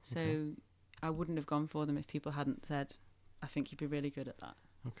 So Okay. I wouldn't have gone for them if people hadn't said, I think you'd be really good at that.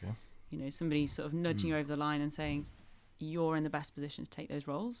 Okay. You know, somebody sort of nudging you over the line and saying, you're in the best position to take those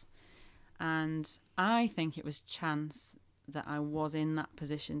roles. And I think it was chance that I was in that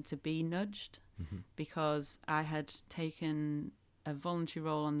position to be nudged, because I had taken a voluntary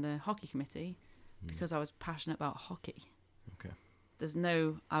role on the hockey committee because I was passionate about hockey. Okay. There's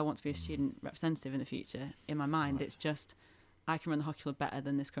no, I want to be a student representative in the future in my mind. Right. It's just, I can run the hockey club better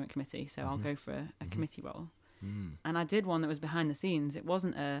than this current committee, so I'll go for a committee role. And I did one that was behind the scenes. I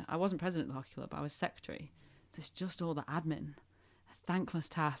wasn't president of the hockey club, I was secretary. So it's just all the admin. A thankless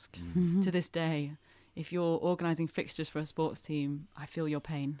task to this day. If you're organising fixtures for a sports team, I feel your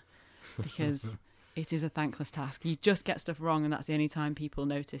pain, because it is a thankless task. You just get stuff wrong, and that's the only time people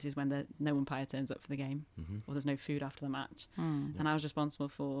notice is when no umpire turns up for the game, or there's no food after the match. And I was responsible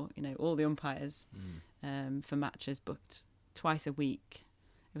for, you know, all the umpires for matches booked twice a week.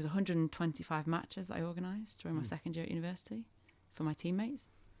 It was 125 matches that I organised during my second year at university for my teammates,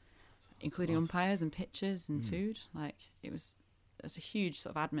 including umpires and pitches and food. Like it's a huge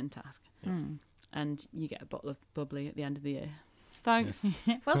sort of admin task. And you get a bottle of bubbly at the end of the year. Thanks.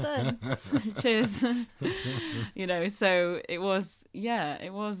 Well done. Cheers. You know, so it was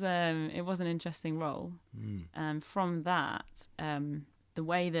an interesting role. From that, the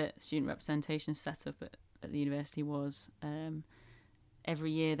way that student representation is set up at the university was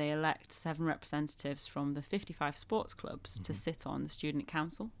every year they elect 7 representatives from the 55 sports clubs to sit on the student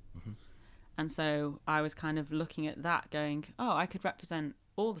council. And so I was kind of looking at that going, oh, I could represent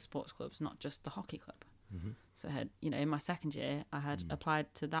all the sports clubs, not just the hockey club. So I had, you know, in my second year, I had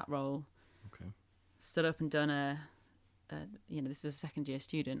applied to that role, stood up and done this is a second year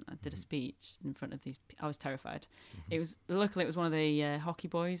student. I did a speech in front of these. I was terrified. Luckily it was one of the hockey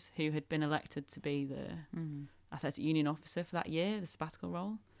boys who had been elected to be the athletic union officer for that year, the sabbatical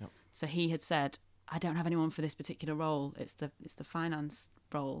role. So he had said, I don't have anyone for this particular role. It's the finance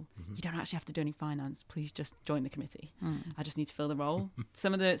role. You don't actually have to do any finance. Please just join the committee. I just need to fill the role.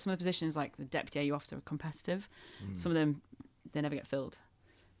 Some of the positions, like the deputy AU officer, are competitive. Some of them, they never get filled.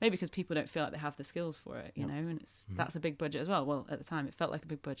 Maybe because people don't feel like they have the skills for it, you know, and that's a big budget as well. Well, at the time, it felt like a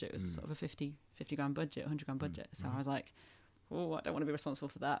big budget. It was sort of a 50 grand budget, 100 grand budget. So I was like, oh, I don't want to be responsible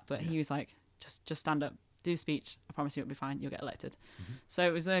for that. But he was like, just stand up, do the speech. I promise you it'll be fine. You'll get elected. So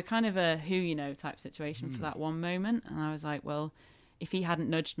it was a kind of a who you know type situation for that one moment. And I was like, well, if he hadn't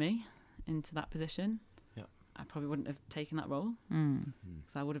nudged me into that position, I probably wouldn't have taken that role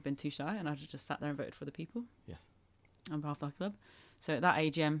because I would have been too shy, and I'd have just sat there and voted for the people on behalf of our club. So at that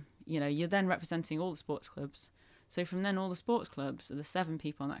AGM, you're then representing all the sports clubs. So from then, all the sports clubs, are the 7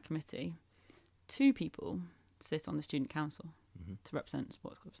 people on that committee, 2 people sit on the student council to represent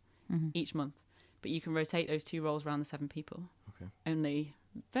sports clubs each month. But you can rotate those 2 roles around the 7 people. Okay. Only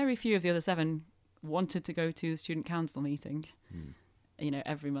very few of the other 7 wanted to go to the student council meeting,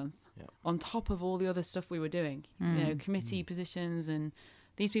 every month. Yep. On top of all the other stuff we were doing, committee positions, and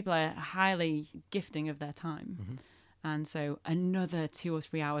these people are highly gifting of their time. And so another 2 or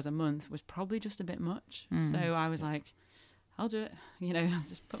 3 hours a month was probably just a bit much. So I was like, I'll do it.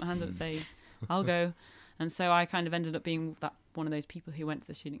 Just put my hand up and say, I'll go. And so I kind of ended up being one of those people who went to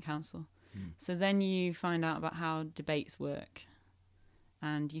the student council. So then you find out about how debates work,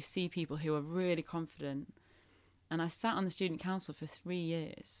 and you see people who are really confident. And I sat on the student council for 3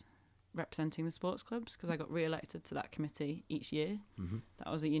 years representing the sports clubs, because I got re-elected to that committee each year that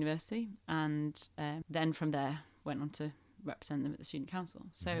I was at university, and then from there went on to represent them at the student council.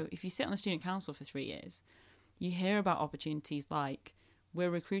 So if you sit on the student council for 3 years, you hear about opportunities like, we're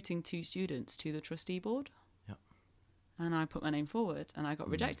recruiting 2 students to the trustee board. And I put my name forward, and I got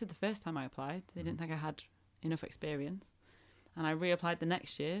rejected the first time I applied. They didn't think I had enough experience. And I reapplied the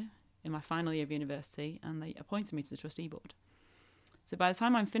next year in my final year of university, and they appointed me to the trustee board. So by the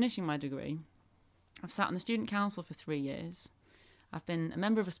time I'm finishing my degree, I've sat on the student council for 3 years. I've been a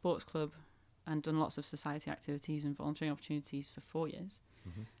member of a sports club and done lots of society activities and volunteering opportunities for 4 years.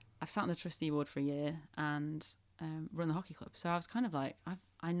 I've sat on the trustee board for a year and run the hockey club. So I was kind of like,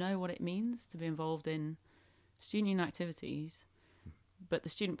 I know what it means to be involved in student union activities, but the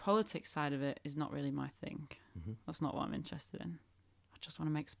student politics side of it is not really my thing. That's not what I'm interested in. I just want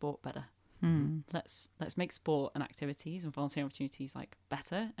to make sport better. Let's make sport and activities and volunteering opportunities like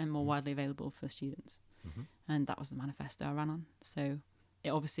better and more widely available for students. And that was the manifesto I ran on. So it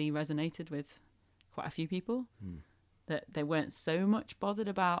obviously resonated with quite a few people, that they weren't so much bothered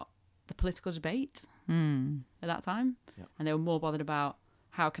about the political debate at that time, and they were more bothered about,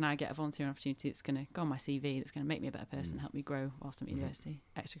 how can I get a volunteering opportunity that's going to go on my CV, that's going to make me a better person, help me grow whilst I'm at university,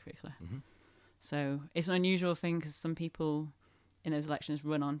 extracurricular. So it's an unusual thing, because some people in those elections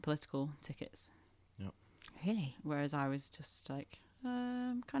run on political tickets. Really? Whereas I was just like,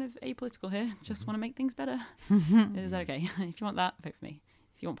 kind of apolitical here, just want to make things better. Is that okay? If you want that, vote for me.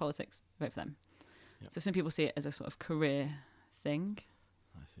 If you want politics, vote for them. So some people see it as a sort of career thing.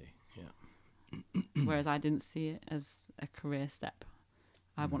 I see, Whereas I didn't see it as a career step.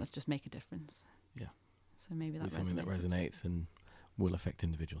 I want us to just make a difference. So maybe that something that resonates and will affect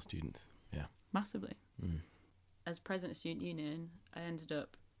individual students. Massively. As president of Student Union, I ended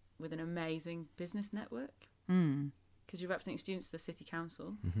up with an amazing business network, because you're representing students to the city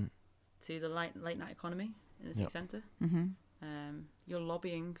council, to the late night economy in the city centre. You're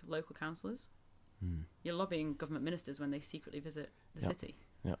lobbying local councillors. You're lobbying government ministers when they secretly visit the city.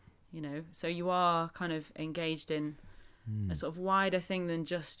 So you are kind of engaged in a sort of wider thing than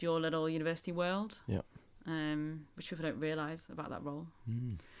just your little university world, which people don't realise about that role.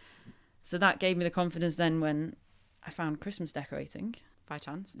 So that gave me the confidence then, when I found Christmas decorating by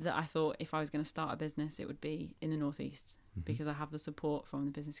chance, that I thought if I was going to start a business, it would be in the Northeast, because I have the support from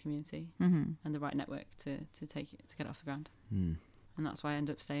the business community and the right network to take it, to get it off the ground. And that's why I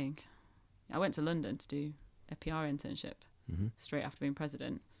ended up staying. I went to London to do a PR internship straight after being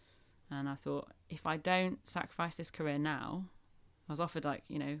president. And I thought, if I don't sacrifice this career now, I was offered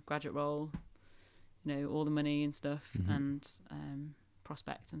graduate role, all the money and stuff, and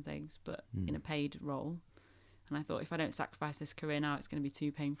prospects and things, but in a paid role. And I thought, if I don't sacrifice this career now, it's going to be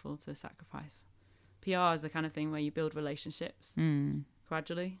too painful to sacrifice. PR is the kind of thing where you build relationships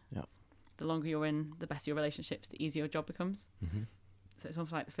gradually. The longer you're in, the better your relationships, the easier your job becomes. So it's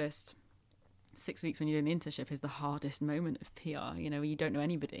almost like the first 6 weeks when you're doing the internship is the hardest moment of PR, where you don't know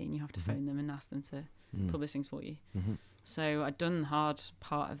anybody and you have to phone them and ask them to publish things for you. So I'd done the hard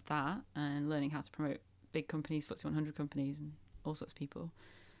part of that and learning how to promote big companies, FTSE 100 companies and all sorts of people.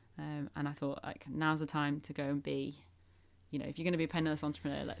 And I thought, now's the time to go and be, if you're going to be a penniless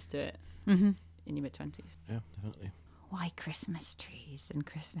entrepreneur, let's do it in your mid-20s. Yeah, definitely. Why Christmas trees and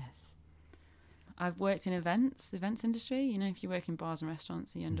Christmas? I've worked in events industry. If you work in bars and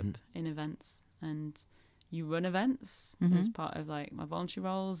restaurants, you end up in events, and you run events as part of my voluntary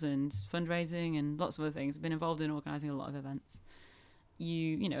roles and fundraising and lots of other things. I've been involved in organising a lot of events.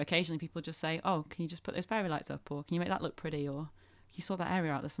 Occasionally people just say, oh, can you just put those fairy lights up, or can you make that look pretty, or you saw that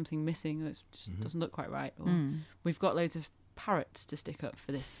area out, there's something missing, or it just doesn't look quite right, or we've got loads of parrots to stick up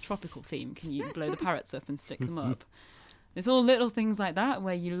for this tropical theme, can you blow the parrots up and stick them up? It's all little things like that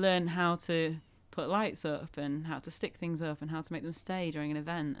where you learn how to put lights up and how to stick things up and how to make them stay during an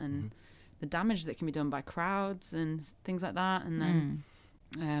event, and the damage that can be done by crowds and things like that. And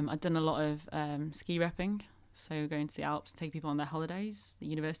then I've done a lot of ski repping, so going to the Alps, take people on their holidays, the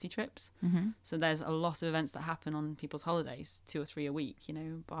university trips. So there's a lot of events that happen on people's holidays, 2 or 3 a week, you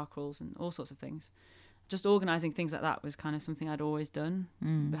know, bar crawls and all sorts of things. Just organising things like that was kind of something I'd always done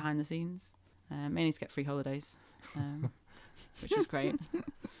behind the scenes, mainly to get free holidays, which was great.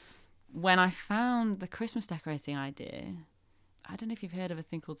 When I found the Christmas decorating idea, I don't know if you've heard of a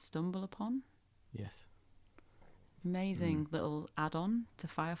thing called Stumble Upon. Yes. Amazing little add-on to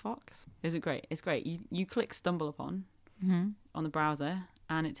Firefox. It's great. It's great. You click Stumble Upon on the browser,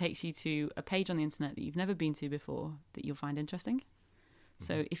 and it takes you to a page on the internet that you've never been to before that you'll find interesting.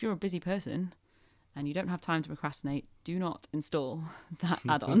 So if you're a busy person and you don't have time to procrastinate, do not install that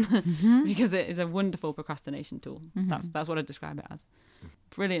add-on because it is a wonderful procrastination tool. That's what I'd describe it as.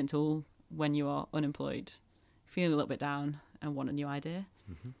 Brilliant tool when you are unemployed, feeling a little bit down and want a new idea.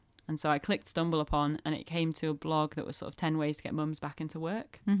 And so I clicked Stumble Upon, and it came to a blog that was sort of 10 ways to get mums back into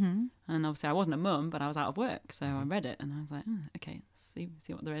work. And obviously I wasn't a mum, but I was out of work. So I read it and I was like, okay, let's see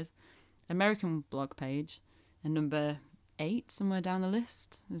what there is. American blog page, and number 8 somewhere down the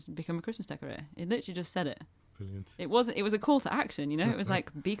list was become a Christmas decorator. It literally just said it. Brilliant. It was a call to action, you know. It was like,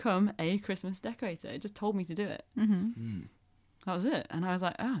 become a Christmas decorator. It just told me to do it. That was it. And I was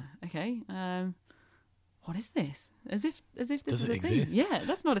like, oh, okay. What is this? As if this Does is it a thing. exist? Yeah,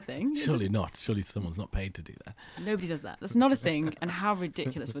 that's not a thing. Surely not. Surely someone's not paid to do that. Nobody does that. That's not a thing. And how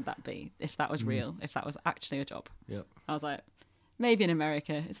ridiculous would that be if that was real? If that was actually a job? Yep. I was like, maybe in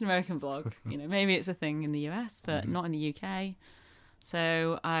America. It's an American blog. You know, maybe it's a thing in the US, but not in the UK.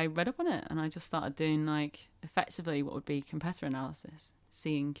 So I read up on it, and I just started doing like effectively what would be competitor analysis,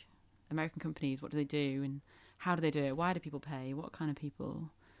 seeing American companies, what do they do, and how do they do it? Why do people pay? What kind of people?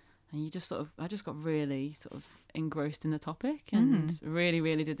 And I just got really sort of engrossed in the topic and really,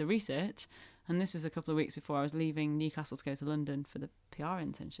 really did the research. And this was a couple of weeks before I was leaving Newcastle to go to London for the PR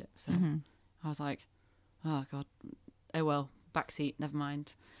internship. So I was like, oh God, oh well, backseat, never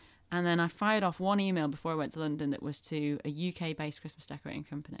mind. And then I fired off one email before I went to London that was to a UK-based Christmas decorating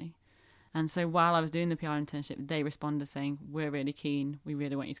company. And so while I was doing the PR internship, they responded saying, we're really keen. We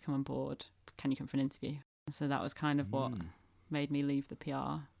really want you to come on board. Can you come for an interview? So that was kind of what made me leave the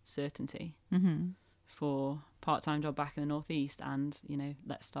PR certainty for part-time job back in the Northeast, and, you know,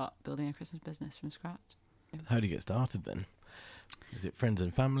 let's start building a Christmas business from scratch. How do you get started then? Is it friends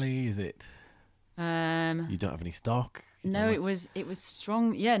and family? Is it you don't have any stock? No, it was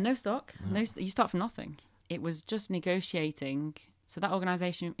strong. Yeah, no stock. You start from nothing. It was just negotiating. So that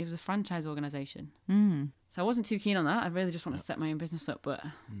organisation, it was a franchise organisation. So I wasn't too keen on that. I really just wanted to set my own business up. But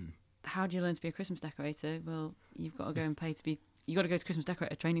how do you learn to be a Christmas decorator? Well, you've got to go and pay to be. You got to go to Christmas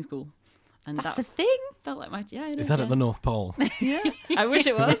decorator training school. And That's that a thing? felt like my it Is that at the North Pole? Yeah, I wish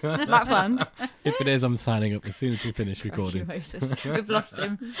it was. Lapland. If it is, I'm signing up as soon as we finish recording. We've lost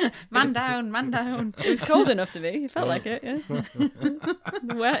him. Man down. It was cold enough to be. It felt like it.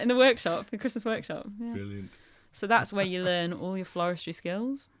 Yeah. In the workshop, the Christmas workshop. Yeah. Brilliant. So that's where you learn all your floristry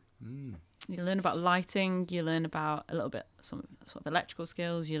skills. You learn about lighting. You learn about a little bit some sort of electrical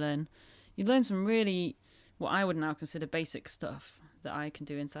skills. You learn some really what I would now consider basic stuff that I can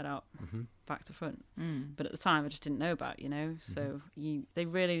do inside out, back to front. But at the time, I just didn't know about, you know. So they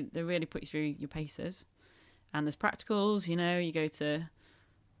really put you through your paces. And there's practicals, you know. You go to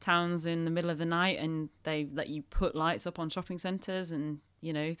towns in the middle of the night, and they let you put lights up on shopping centres, and,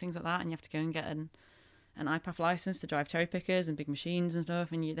 you know, things like that. And you have to go and get an IPAF license to drive cherry pickers and big machines and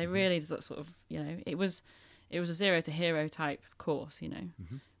stuff. And they really sort of, you know, it was a 0 to hero type course, you know,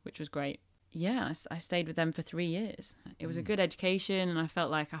 which was great. Yeah, I stayed with them for 3 years. It was a good education, and I felt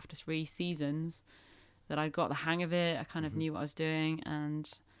like after 3 seasons that I got the hang of it. I kind of knew what I was doing,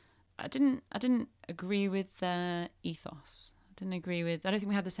 and I didn't agree with their ethos. I don't think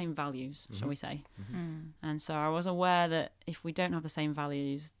we had the same values, shall we say. And so I was aware that if we don't have the same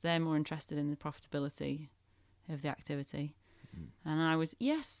values, they're more interested in the profitability of the activity. And I was,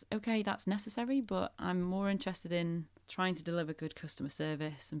 yes, okay, that's necessary, but I'm more interested in trying to deliver good customer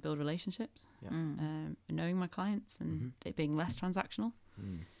service and build relationships, knowing my clients, and it being less transactional,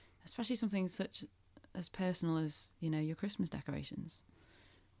 especially something such as personal as, you know, your Christmas decorations.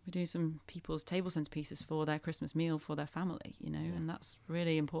 We do some people's table centerpieces for their Christmas meal for their family, you know, and that's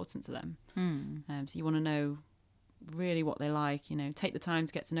really important to them. So you want to know really what they like, you know, take the time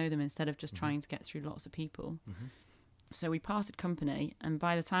to get to know them instead of just trying to get through lots of people. So we parted company, and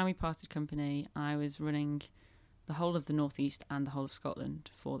by the time we parted company, I was running the whole of the Northeast and the whole of Scotland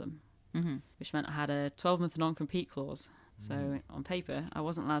for them, which meant I had a 12-month non-compete clause, So on paper, I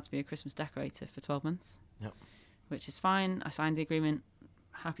wasn't allowed to be a Christmas decorator for 12 months, Yep. which is fine. I signed the agreement,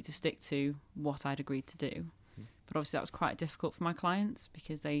 happy to stick to what I'd agreed to do. But obviously that was quite difficult for my clients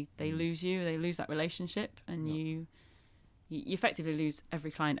because they lose you, they lose that relationship, and you effectively lose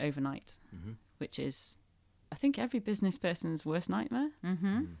every client overnight, which is, I think, every business person's worst nightmare.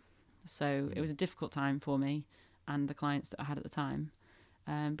 So it was a difficult time for me and the clients that I had at the time.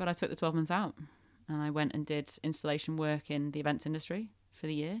 But I took the 12 months out and I went and did installation work in the events industry for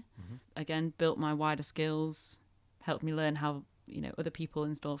the year. Again, built my wider skills, helped me learn how, other people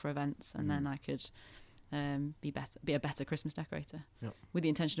install for events, and then I could be a better Christmas decorator, with the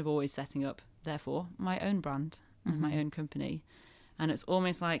intention of always setting up, therefore, my own brand and my own company. And it's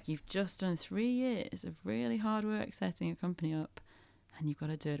almost like you've just done 3 years of really hard work setting a company up, and you've got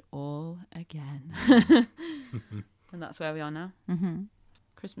to do it all again. And that's where we are now.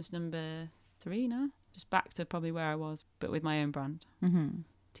 Christmas number 3 now, just back to probably where I was, but with my own brand,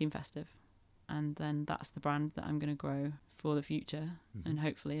 Team Festive. And then that's the brand that I'm going to grow for the future, and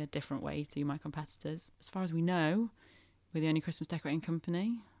hopefully a different way to my competitors. As far as we know, we're the only Christmas decorating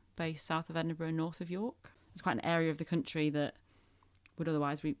company based south of Edinburgh and north of York. It's quite an area of the country that would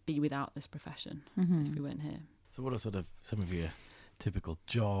otherwise be without this profession if we weren't here. So what are sort of some of your typical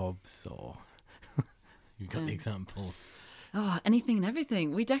jobs, or you've got the examples? Oh, anything and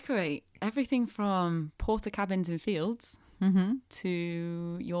everything. We decorate everything from porter cabins in fields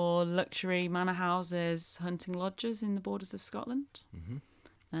to your luxury manor houses, hunting lodges in the borders of Scotland,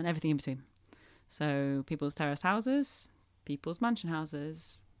 and everything in between. So people's terraced houses, people's mansion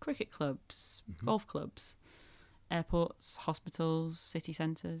houses, cricket clubs, golf clubs, airports, hospitals, city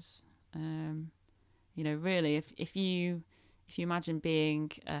centres. Really, if you imagine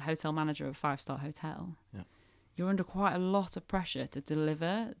being a hotel manager of a 5-star hotel, you're under quite a lot of pressure to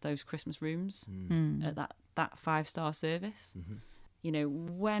deliver those Christmas rooms at that 5-star service.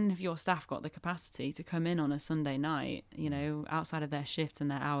 When have your staff got the capacity to come in on a Sunday night, outside of their shift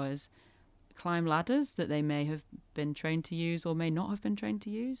and their hours, climb ladders that they may have been trained to use or may not have been trained to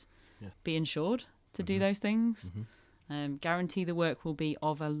use, be insured to do those things, guarantee the work will be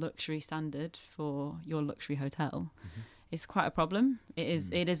of a luxury standard for your luxury hotel. It's quite a problem. It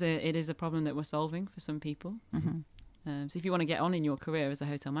is a problem that we're solving for some people. So if you want to get on in your career as a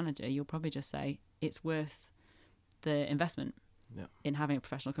hotel manager, you'll probably just say it's worth the investment in having a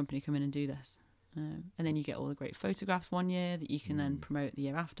professional company come in and do this. And then you get all the great photographs one year that you can then promote the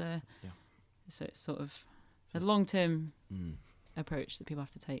year after. So it's sort of a long-term approach that people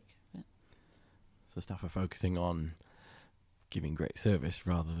have to take. So staff are focusing on giving great service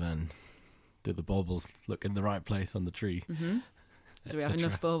rather than do the baubles look in the right place on the tree? Do we have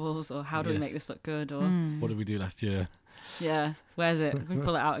enough baubles, or how do we make this look good? Or what did we do last year? Yeah, where's it? We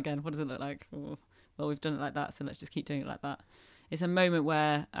pull it out again. What does it look like? Well, we've done it like that, so let's just keep doing it like that. It's a moment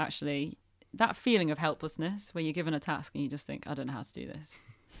where actually that feeling of helplessness, where you're given a task and you just think, I don't know how to do this.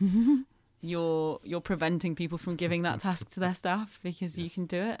 You're preventing people from giving that task to their staff because you can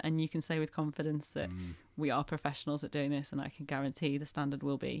do it, and you can say with confidence that we are professionals at doing this, and I can guarantee the standard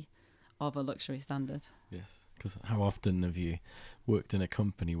will be of a luxury standard. Yes, because how often have you worked in a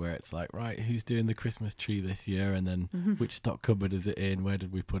company where it's like, right, who's doing the Christmas tree this year, and then which stock cupboard is it in, where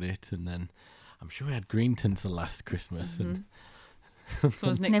did we put it, and then I'm sure we had green tinsel last Christmas, and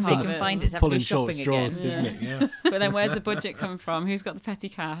nobody can find it, have to go shopping again. Isn't it? Yeah. But then where's the budget come from? Who's got the petty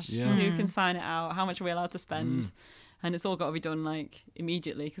cash? Who can sign it out? How much are we allowed to spend? And it's all got to be done like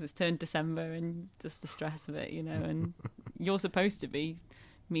immediately because it's turned December, and just the stress of it, and you're supposed to be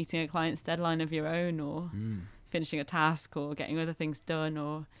meeting a client's deadline of your own, or finishing a task, or getting other things done,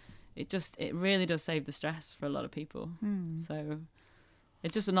 or it really does save the stress for a lot of people. So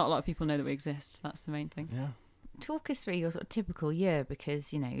it's just not a lot of people know that we exist. That's the main thing. Talk us through your sort of typical year,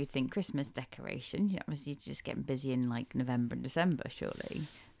 because you'd think Christmas decoration, obviously you're just getting busy in like November and December, surely.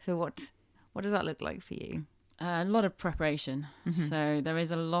 So what does that look like for you? A lot of preparation. So there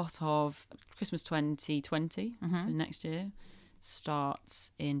is a lot of Christmas 2020, so next year, starts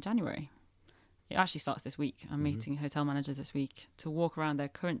in January. It actually starts this week. I'm meeting hotel managers this week to walk around their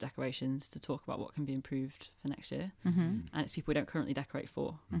current decorations to talk about what can be improved for next year. And it's people we don't currently decorate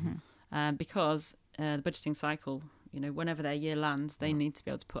for. Because the budgeting cycle, whenever their year lands, they need to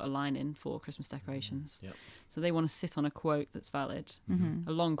be able to put a line in for Christmas decorations. So they want to sit on a quote that's valid,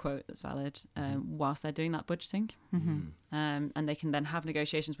 a long quote that's valid, whilst they're doing that budgeting. And they can then have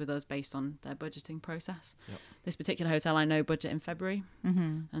negotiations with us based on their budgeting process. This particular hotel, I know, budget in February.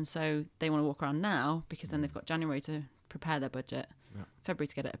 And so they want to walk around now because then they've got January to prepare their budget, February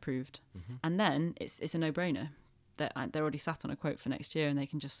to get it approved. And then it's a no-brainer. They're already sat on a quote for next year, and they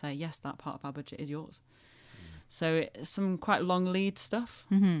can just say, yes, that part of our budget is yours. So some quite long lead stuff.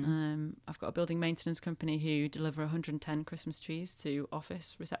 I've got a building maintenance company who deliver 110 Christmas trees to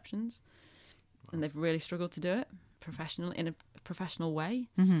office receptions, and they've really struggled to do it in a professional way.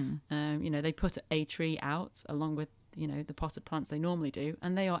 They put a tree out along with the potted plants they normally do,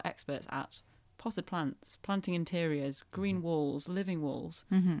 and they are experts at potted plants, planting interiors, green walls, living walls.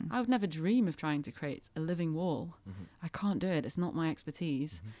 I would never dream of trying to create a living wall. I can't do it. It's not my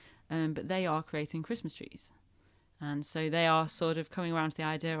expertise. But they are creating Christmas trees. And so they are sort of coming around to the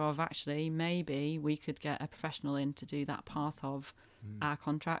idea of actually maybe we could get a professional in to do that part of our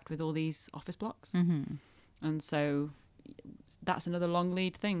contract with all these office blocks. And so that's another long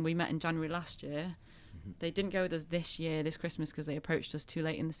lead thing. We met in January last year. They didn't go with us this Christmas, because they approached us too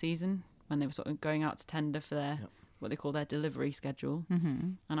late in the season when they were sort of going out to tender for their what they call their delivery schedule.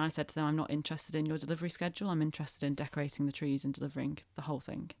 And I said to them, I'm not interested in your delivery schedule. I'm interested in decorating the trees and delivering the whole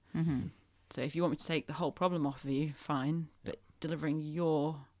thing. So if you want me to take the whole problem off of you, fine. But delivering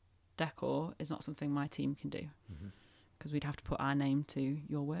your decor is not something my team can do, because we'd have to put our name to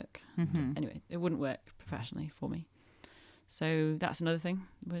your work. Anyway, it wouldn't work professionally for me. So that's another thing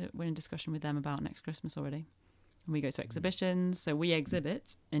we're in discussion with them about next Christmas already. And we go to exhibitions. So we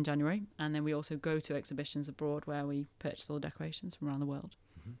exhibit in January, and then we also go to exhibitions abroad where we purchase all the decorations from around the world.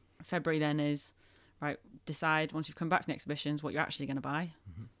 February then is, right, decide once you've come back from the exhibitions what you're actually going to buy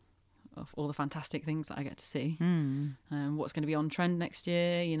of all the fantastic things that I get to see. What's going to be on trend next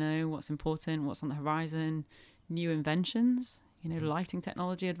year, what's important, what's on the horizon, new inventions, lighting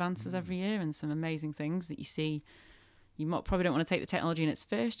technology advances every year, and some amazing things that you see. You probably don't want to take the technology in its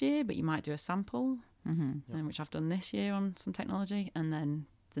first year, but you might do a sample, which I've done this year on some technology, and then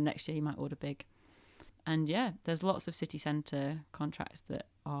the next year you might order big. And there's lots of city centre contracts that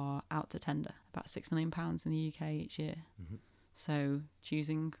are out to tender, about £6 million in the UK each year. So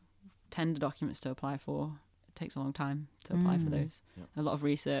choosing tender documents to apply for, it takes a long time to apply for those. A lot of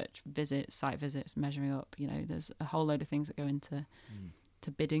research, visits, site visits, measuring up, there's a whole load of things that go into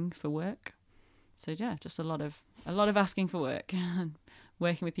to bidding for work. So just a lot of asking for work and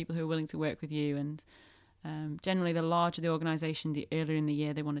working with people who are willing to work with you. And generally, the larger the organisation, the earlier in the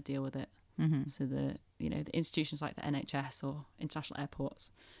year they want to deal with it. So the institutions like the NHS or international airports,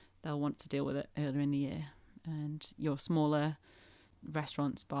 they'll want to deal with it earlier in the year. And your smaller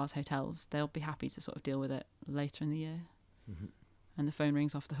restaurants, bars, hotels, they'll be happy to sort of deal with it later in the year. And the phone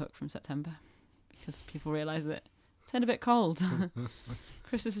rings off the hook from September, because people realise that it's turned a bit cold.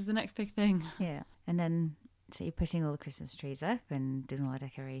 Christmas is the next big thing. Yeah. And then, so you're putting all the Christmas trees up and doing all the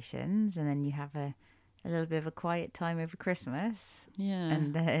decorations, and then you have a little bit of a quiet time over Christmas. Yeah.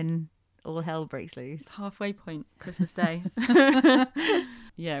 And then all hell breaks loose. Halfway point, Christmas Day.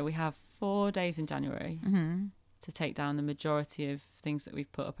 We have 4 days in January to take down the majority of things that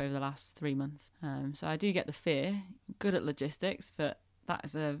we've put up over the last 3 months. So I do get the fear, good at logistics, but that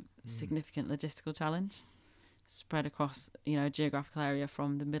is a significant logistical challenge. Spread across, a geographical area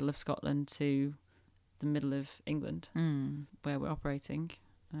from the middle of Scotland to the middle of England, where we're operating.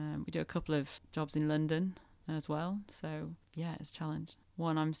 We do a couple of jobs in London as well. So, it's a challenge.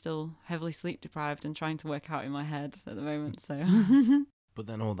 One, I'm still heavily sleep deprived and trying to work out in my head at the moment. So, But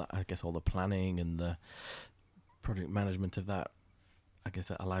then all the planning and the project management of that, I guess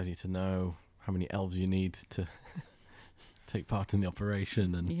that allows you to know how many elves you need to take part in the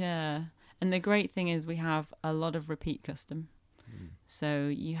operation. And And the great thing is we have a lot of repeat custom. So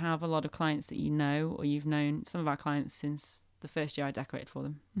you have a lot of clients that or you've known some of our clients since the first year I decorated for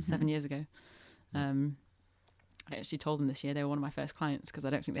them, 7 years ago. I actually told them this year they were one of my first clients, because I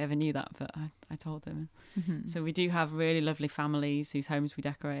don't think they ever knew that, but I told them. So we do have really lovely families whose homes we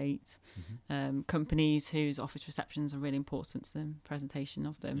decorate, companies whose office receptions are really important to them, presentation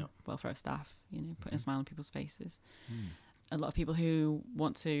of them, welfare of staff, putting a smile on people's faces. A lot of people who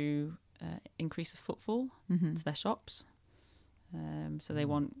want to increase the footfall to their shops. So they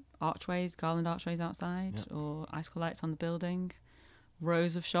want garland archways outside, or icicle lights on the building,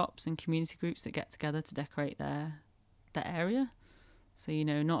 rows of shops and community groups that get together to decorate their area. So,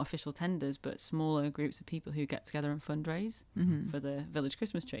 not official tenders, but smaller groups of people who get together and fundraise for the village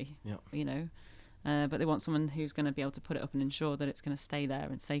Christmas tree, but they want someone who's going to be able to put it up and ensure that it's going to stay there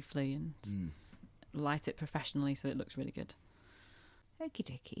and safely, and light it professionally so it looks really good. Okie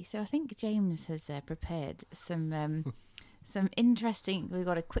dokie. So I think James has prepared some interesting. We've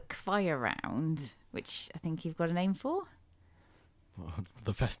got a quick fire round, which I think you've got a name for. Well,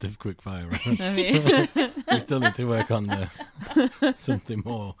 the festive quick fire round. We still need to work on something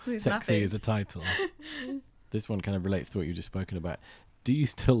more sexy as a title. This one kind of relates to what you've just spoken about. Do you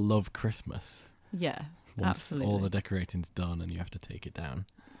still love Christmas? Yeah, Once absolutely. all the decorating's done and you have to take it down.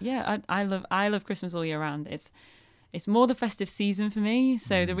 Yeah, I love Christmas all year round. It's more the festive season for me.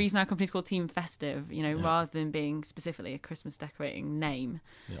 So the reason our company's called Team Festive, rather than being specifically a Christmas decorating name,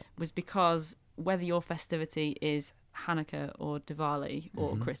 was because whether your festivity is Hanukkah or Diwali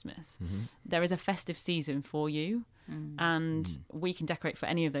or Christmas, there is a festive season for you. And we can decorate for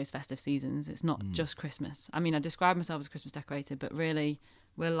any of those festive seasons. It's not just Christmas. I mean, I describe myself as a Christmas decorator, but really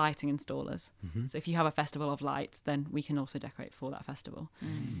we're lighting installers. So if you have a festival of lights, then we can also decorate for that festival.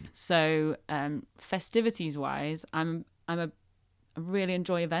 So festivities wise, I really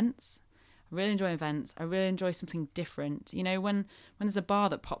enjoy events. I really enjoy something different. When there's a bar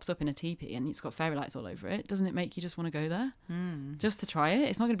that pops up in a teepee and it's got fairy lights all over it, doesn't it make you just want to go there just to try it?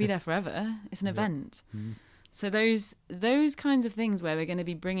 It's not going to be there forever. It's an event. So those kinds of things where we're going to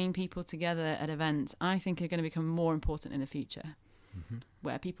be bringing people together at events, I think are going to become more important in the future.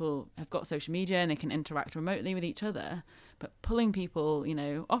 Where people have got social media and they can interact remotely with each other, but pulling people,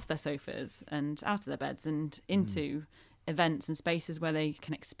 off their sofas and out of their beds and into events and spaces where they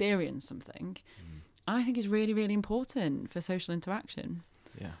can experience something, I think is really, really important for social interaction.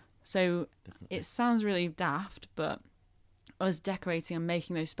 Yeah. So definitely. It sounds really daft, but us decorating and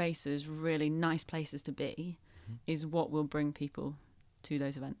making those spaces really nice places to be is what will bring people to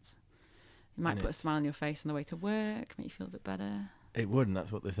those events. It might put a smile on your face on the way to work, make you feel a bit better. It would, and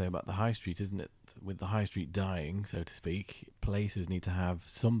that's what they say about the high street, isn't it? With the high street dying, so to speak, places need to have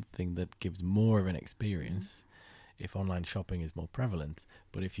something that gives more of an experience if online shopping is more prevalent.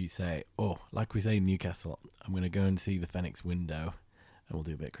 But if you say, like we say in Newcastle, I'm going to go and see the Phoenix window and we'll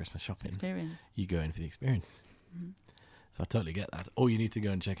do a bit of Christmas shopping. Experience. You go in for the experience. So I totally get that. Or you need to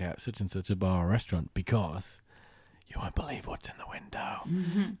go and check out such and such a bar or restaurant because you won't believe what's in the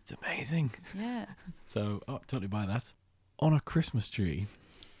window. It's amazing. Yeah. So, totally buy that. On a Christmas tree,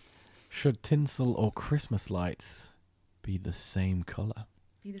 should tinsel or Christmas lights be the same colour?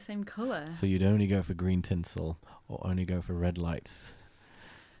 Be the same colour? So you'd only go for green tinsel or only go for red lights?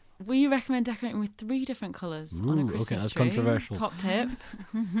 We recommend decorating with 3 different colours on a Christmas tree. Okay, that's controversial. Top tip.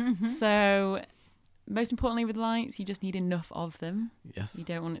 So, most importantly with lights, you just need enough of them. Yes. You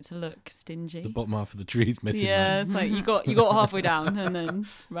don't want it to look stingy. The bottom half of the tree's missing. Yeah, it's like you got halfway down and then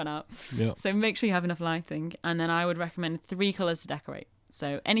run out. Yep. So make sure you have enough lighting. And then I would recommend 3 colours to decorate.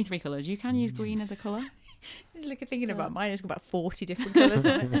 So any 3 colours. You can use green as a colour. Look, thinking about mine, it's got about 40 different colours.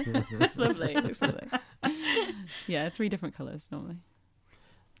 Looks lovely. Yeah, 3 different colours normally.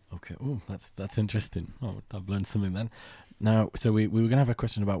 Okay. Oh, that's interesting. Oh, I've learned something then. Now, so we were going to have a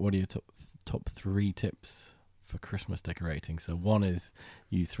question about what are your top 3 tips for Christmas decorating. So one is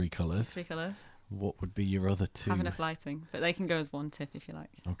use 3 colours. 3 colours. What would be your other 2? Have enough lighting, but they can go as 1 tip if you like.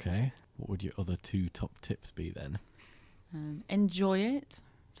 Okay. What would your other 2 top tips be then? Enjoy it.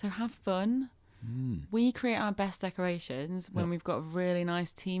 So have fun. We create our best decorations when we've got a really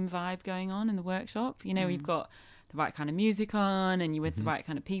nice team vibe going on in the workshop. We've got the right kind of music on and you're with the right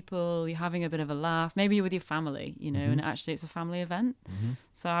kind of people, you're having a bit of a laugh, maybe you're with your family, and actually it's a family event.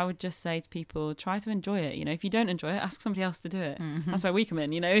 So I would just say to people, try to enjoy it. If you don't enjoy it, ask somebody else to do it. That's where we come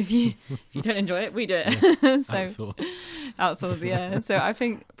in. If you don't enjoy it, we do it. So outsource, yeah. So I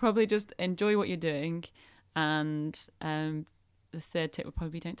think probably just enjoy what you're doing, and the 3rd tip would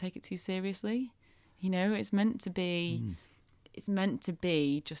probably be don't take it too seriously. It's meant to be it's meant to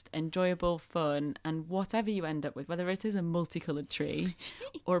be just enjoyable fun, and whatever you end up with, whether it is a multicoloured tree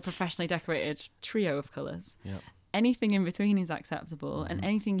or a professionally decorated trio of colours, anything in between is acceptable, and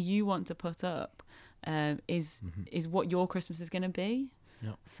anything you want to put up is what your Christmas is going to be.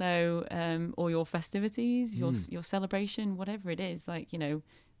 So or your festivities, your celebration, whatever it is,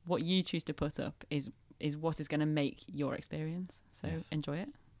 what you choose to put up is what is going to make your experience. So enjoy it.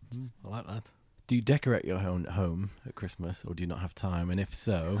 I like that. Do you decorate your own home at Christmas, or do you not have time? And if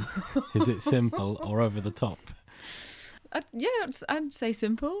so, is it simple or over the top? I'd say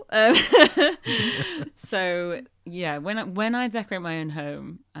simple. So yeah, when I decorate my own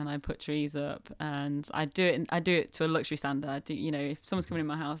home and I put trees up, and I do it to a luxury standard. I do, if someone's coming in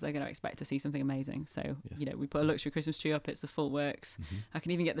my house, they're going to expect to see something amazing. So we put a luxury Christmas tree up. It's the full works. I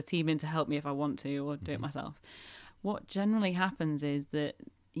can even get the team in to help me if I want to, or do it myself. What generally happens is that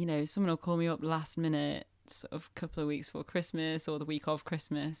someone will call me up last minute, sort of a couple of weeks before Christmas or the week of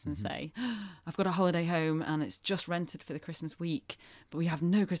Christmas, and say, I've got a holiday home and it's just rented for the Christmas week, but we have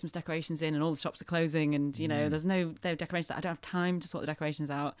no Christmas decorations in and all the shops are closing, and there's no decorations. I don't have time to sort the decorations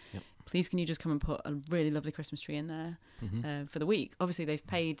out. Please, can you just come and put a really lovely Christmas tree in there for the week? Obviously they've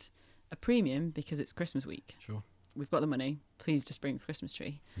paid a premium because it's Christmas week. Sure. We've got the money, please just bring the Christmas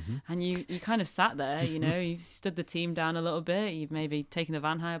tree. And you kind of sat there, you've stood the team down a little bit, you've maybe taken the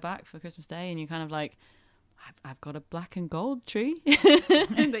van hire back for Christmas Day, and you're kind of like, I've got a black and gold tree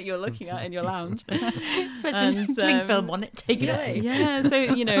that you're looking at in your lounge. Put some cling film on it, take it away. Yeah, so,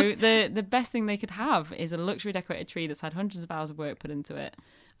 you know, the best thing they could have is a luxury decorated tree that's had hundreds of hours of work put into it,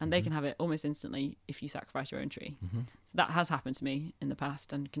 and they can have it almost instantly if you sacrifice your own tree. So that has happened to me in the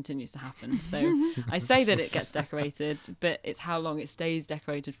past and continues to happen. So I say that it gets decorated, but it's how long it stays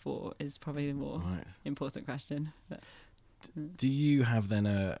decorated for is probably the more important question. But, do you have then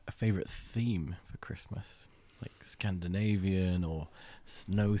a favourite theme for Christmas? Like Scandinavian or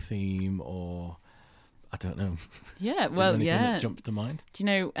snow theme, or I don't know. Yeah, Is well, there anything yeah. that jumps to mind? Do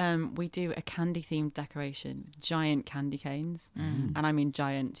you know, we do a candy themed decoration, giant candy canes. And I mean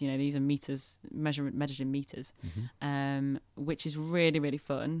giant, you know, these are meters, measured in meters, which is really, really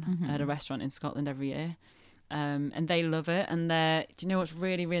fun at a restaurant in Scotland every year. And they love it. And do you know what's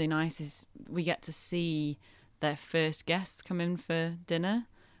really, really nice is we get to see their first guests come in for dinner.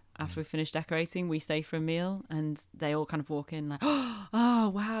 After we finish decorating, we stay for a meal, and they all kind of walk in like,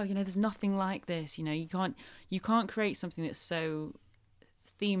 oh wow, you know, there's nothing like this. You know, you can't create something that's so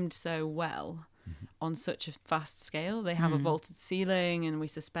themed so well on such a vast scale. They have a vaulted ceiling, and we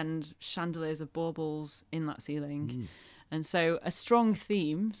suspend chandeliers of baubles in that ceiling. And so a strong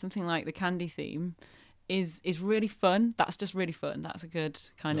theme, something like the candy theme, is really fun. That's just really fun. That's a good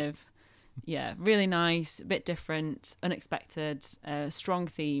kind of, really nice, a bit different, unexpected, strong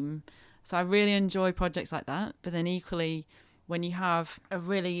theme. So I really enjoy projects like that. But then equally, when you have a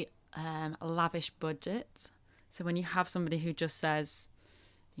really lavish budget, so when you have somebody who just says,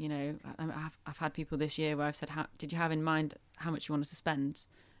 you know, I've had people this year where I've said, did you have in mind how much you wanted to spend?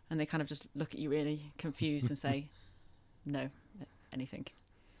 And they kind of just look at you really confused and say, no, anything.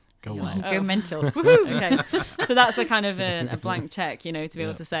 Go You're wild. like, Go mental. Okay, so that's a kind of a blank check, you know, to be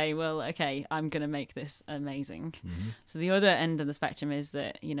able to say, well, okay, I'm going to make this amazing. So the other end of the spectrum is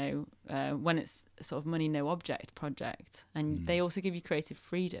that, you know, when it's sort of money no object project, and they also give you creative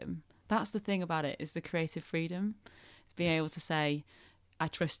freedom. That's the thing about it, is the creative freedom. It's being able to say, I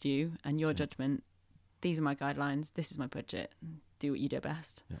trust you and your judgment. These are my guidelines. This is my budget. Do what you do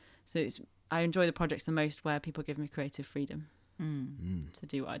best. So I enjoy the projects the most where people give me creative freedom to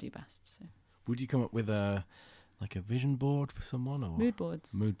do what I do best. So. Would you come up with a vision board for someone, or Mood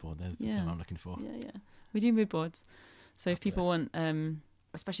boards? Mood board. There's the term I'm looking for. Yeah. We do mood boards. So if people want,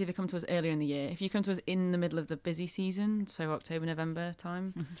 especially if they come to us earlier in the year, if you come to us in the middle of the busy season, so October, November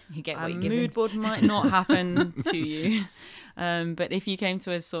time, You get what a you're given. mood board might not happen to you. But if you came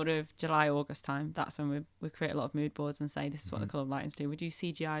to us sort of July, August time, that's when we create a lot of mood boards and say, this is what the colour of lights do. We do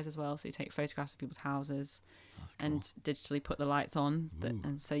CGIs as well, so you take photographs of people's houses and digitally put the lights on,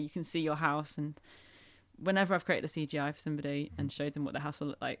 and so you can see your house. And whenever I've created a CGI for somebody and showed them what their house will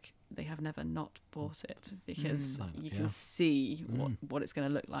look like, they have never not bought it, because you can see what it's going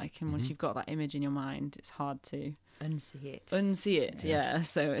to look like. And once you've got that image in your mind, it's hard to Unsee it. Yeah.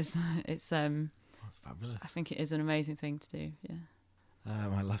 So it's That's fabulous. I think it is an amazing thing to do. Yeah.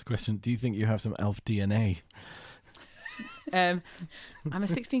 My last question: do you think you have some elf DNA? I'm a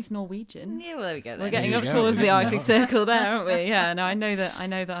 16th Norwegian. Yeah, well, there we go. We're Then. getting There up you go. towards the Yeah. Arctic Circle there, aren't we? Yeah, no, I know that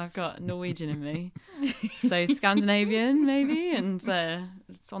I've got Norwegian in me. So Scandinavian, maybe, and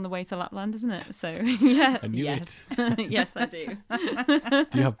it's on the way to Lapland, isn't it? So yeah, I knew yes, yes, I do.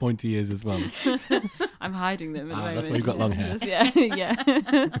 Do you have pointy ears as well? I'm hiding them at the moment. That's why you've got long hair. Just-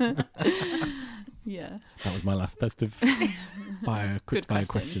 yeah. Yeah. That was my last festive fire questions.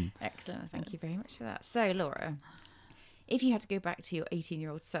 question. Excellent. Thank you very much for that. So, Laura, if you had to go back to your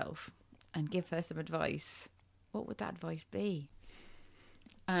 18-year-old self and give her some advice, what would that advice be?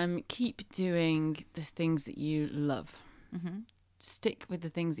 Keep doing the things that you love. Stick with the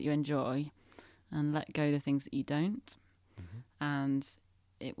things that you enjoy, and let go the things that you don't. And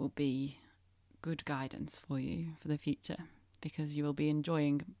it will be good guidance for you for the future, because you will be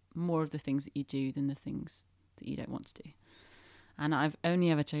enjoying more of the things that you do than the things that you don't want to do. And I've only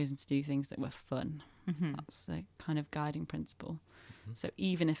ever chosen to do things that were fun. That's the kind of guiding principle. So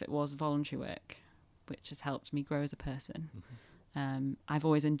even if it was voluntary work, which has helped me grow as a person, I've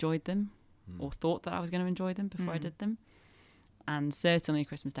always enjoyed them, or thought that I was going to enjoy them before I did them. And certainly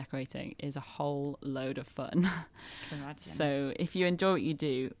Christmas decorating is a whole load of fun. Can imagine. So if you enjoy what you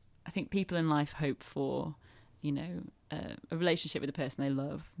do, I think people in life hope for, you know, a relationship with the person they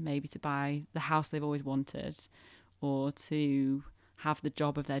love, maybe to buy the house they've always wanted, or to have the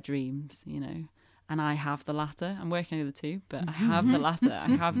job of their dreams, you know. And I have the latter. I'm working on the two, but I have the latter. I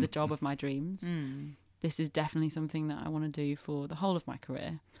have the job of my dreams. This is definitely something that I want to do for the whole of my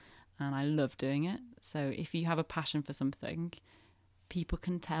career, and I love doing it. So if you have a passion for something, people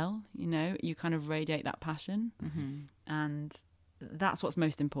can tell, you know, you kind of radiate that passion. And that's what's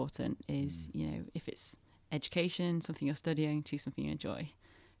most important is, you know, if it's education, something you're studying, choose something you enjoy.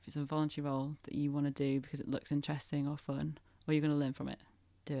 If it's a voluntary role that you want to do because it looks interesting or fun, or you're going to learn from it,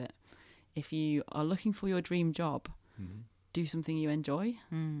 do it. If you are looking for your dream job, do something you enjoy.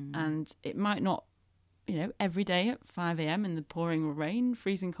 And it might not, every day at 5 a.m. in the pouring rain,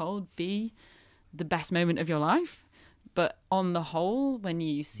 freezing cold, be the best moment of your life. But on the whole, when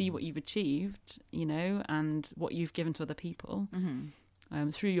you see what you've achieved, and what you've given to other people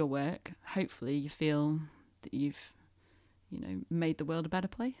through your work, hopefully you feel that you've, made the world a better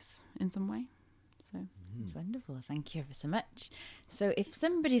place in some way. So It's wonderful. Thank you ever so much. So if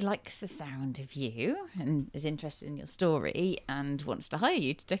somebody likes the sound of you and is interested in your story and wants to hire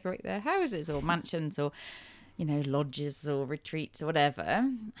you to decorate their houses or mansions or, lodges or retreats or whatever,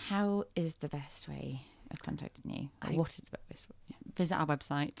 how is the best way of contacting you? Or what is the best way? visit our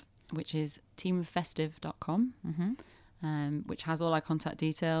website, which is teamofestive.com. Which has all our contact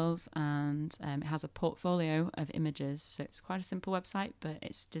details, and it has a portfolio of images. So it's quite a simple website, but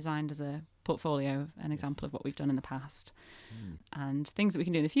it's designed as a portfolio, an example of what we've done in the past. And things that we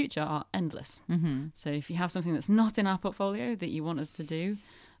can do in the future are endless. So if you have something that's not in our portfolio that you want us to do,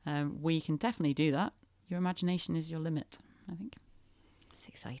 we can definitely do that. Your imagination is your limit, I think. It's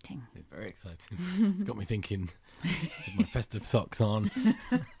exciting. It's very exciting. It's got me thinking, with my festive socks on.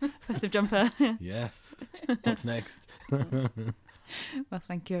 Festive jumper. Yes. What's next? Well,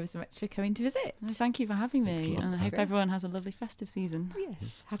 thank you ever so much for coming to visit. No, thank you for having me. Thanks a lot. And I hope everyone has a lovely festive season.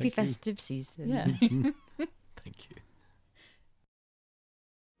 Yes. Happy Thank you. festive season. Yeah. Thank you.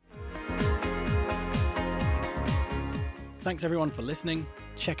 Thanks everyone for listening.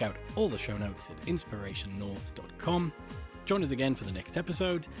 Check out all the show notes at inspirationnorth.com. Join us again for the next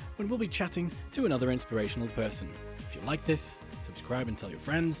episode when we'll be chatting to another inspirational person. If you like this, subscribe and tell your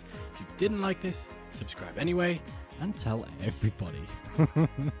friends. If you didn't like this, subscribe anyway. And tell everybody.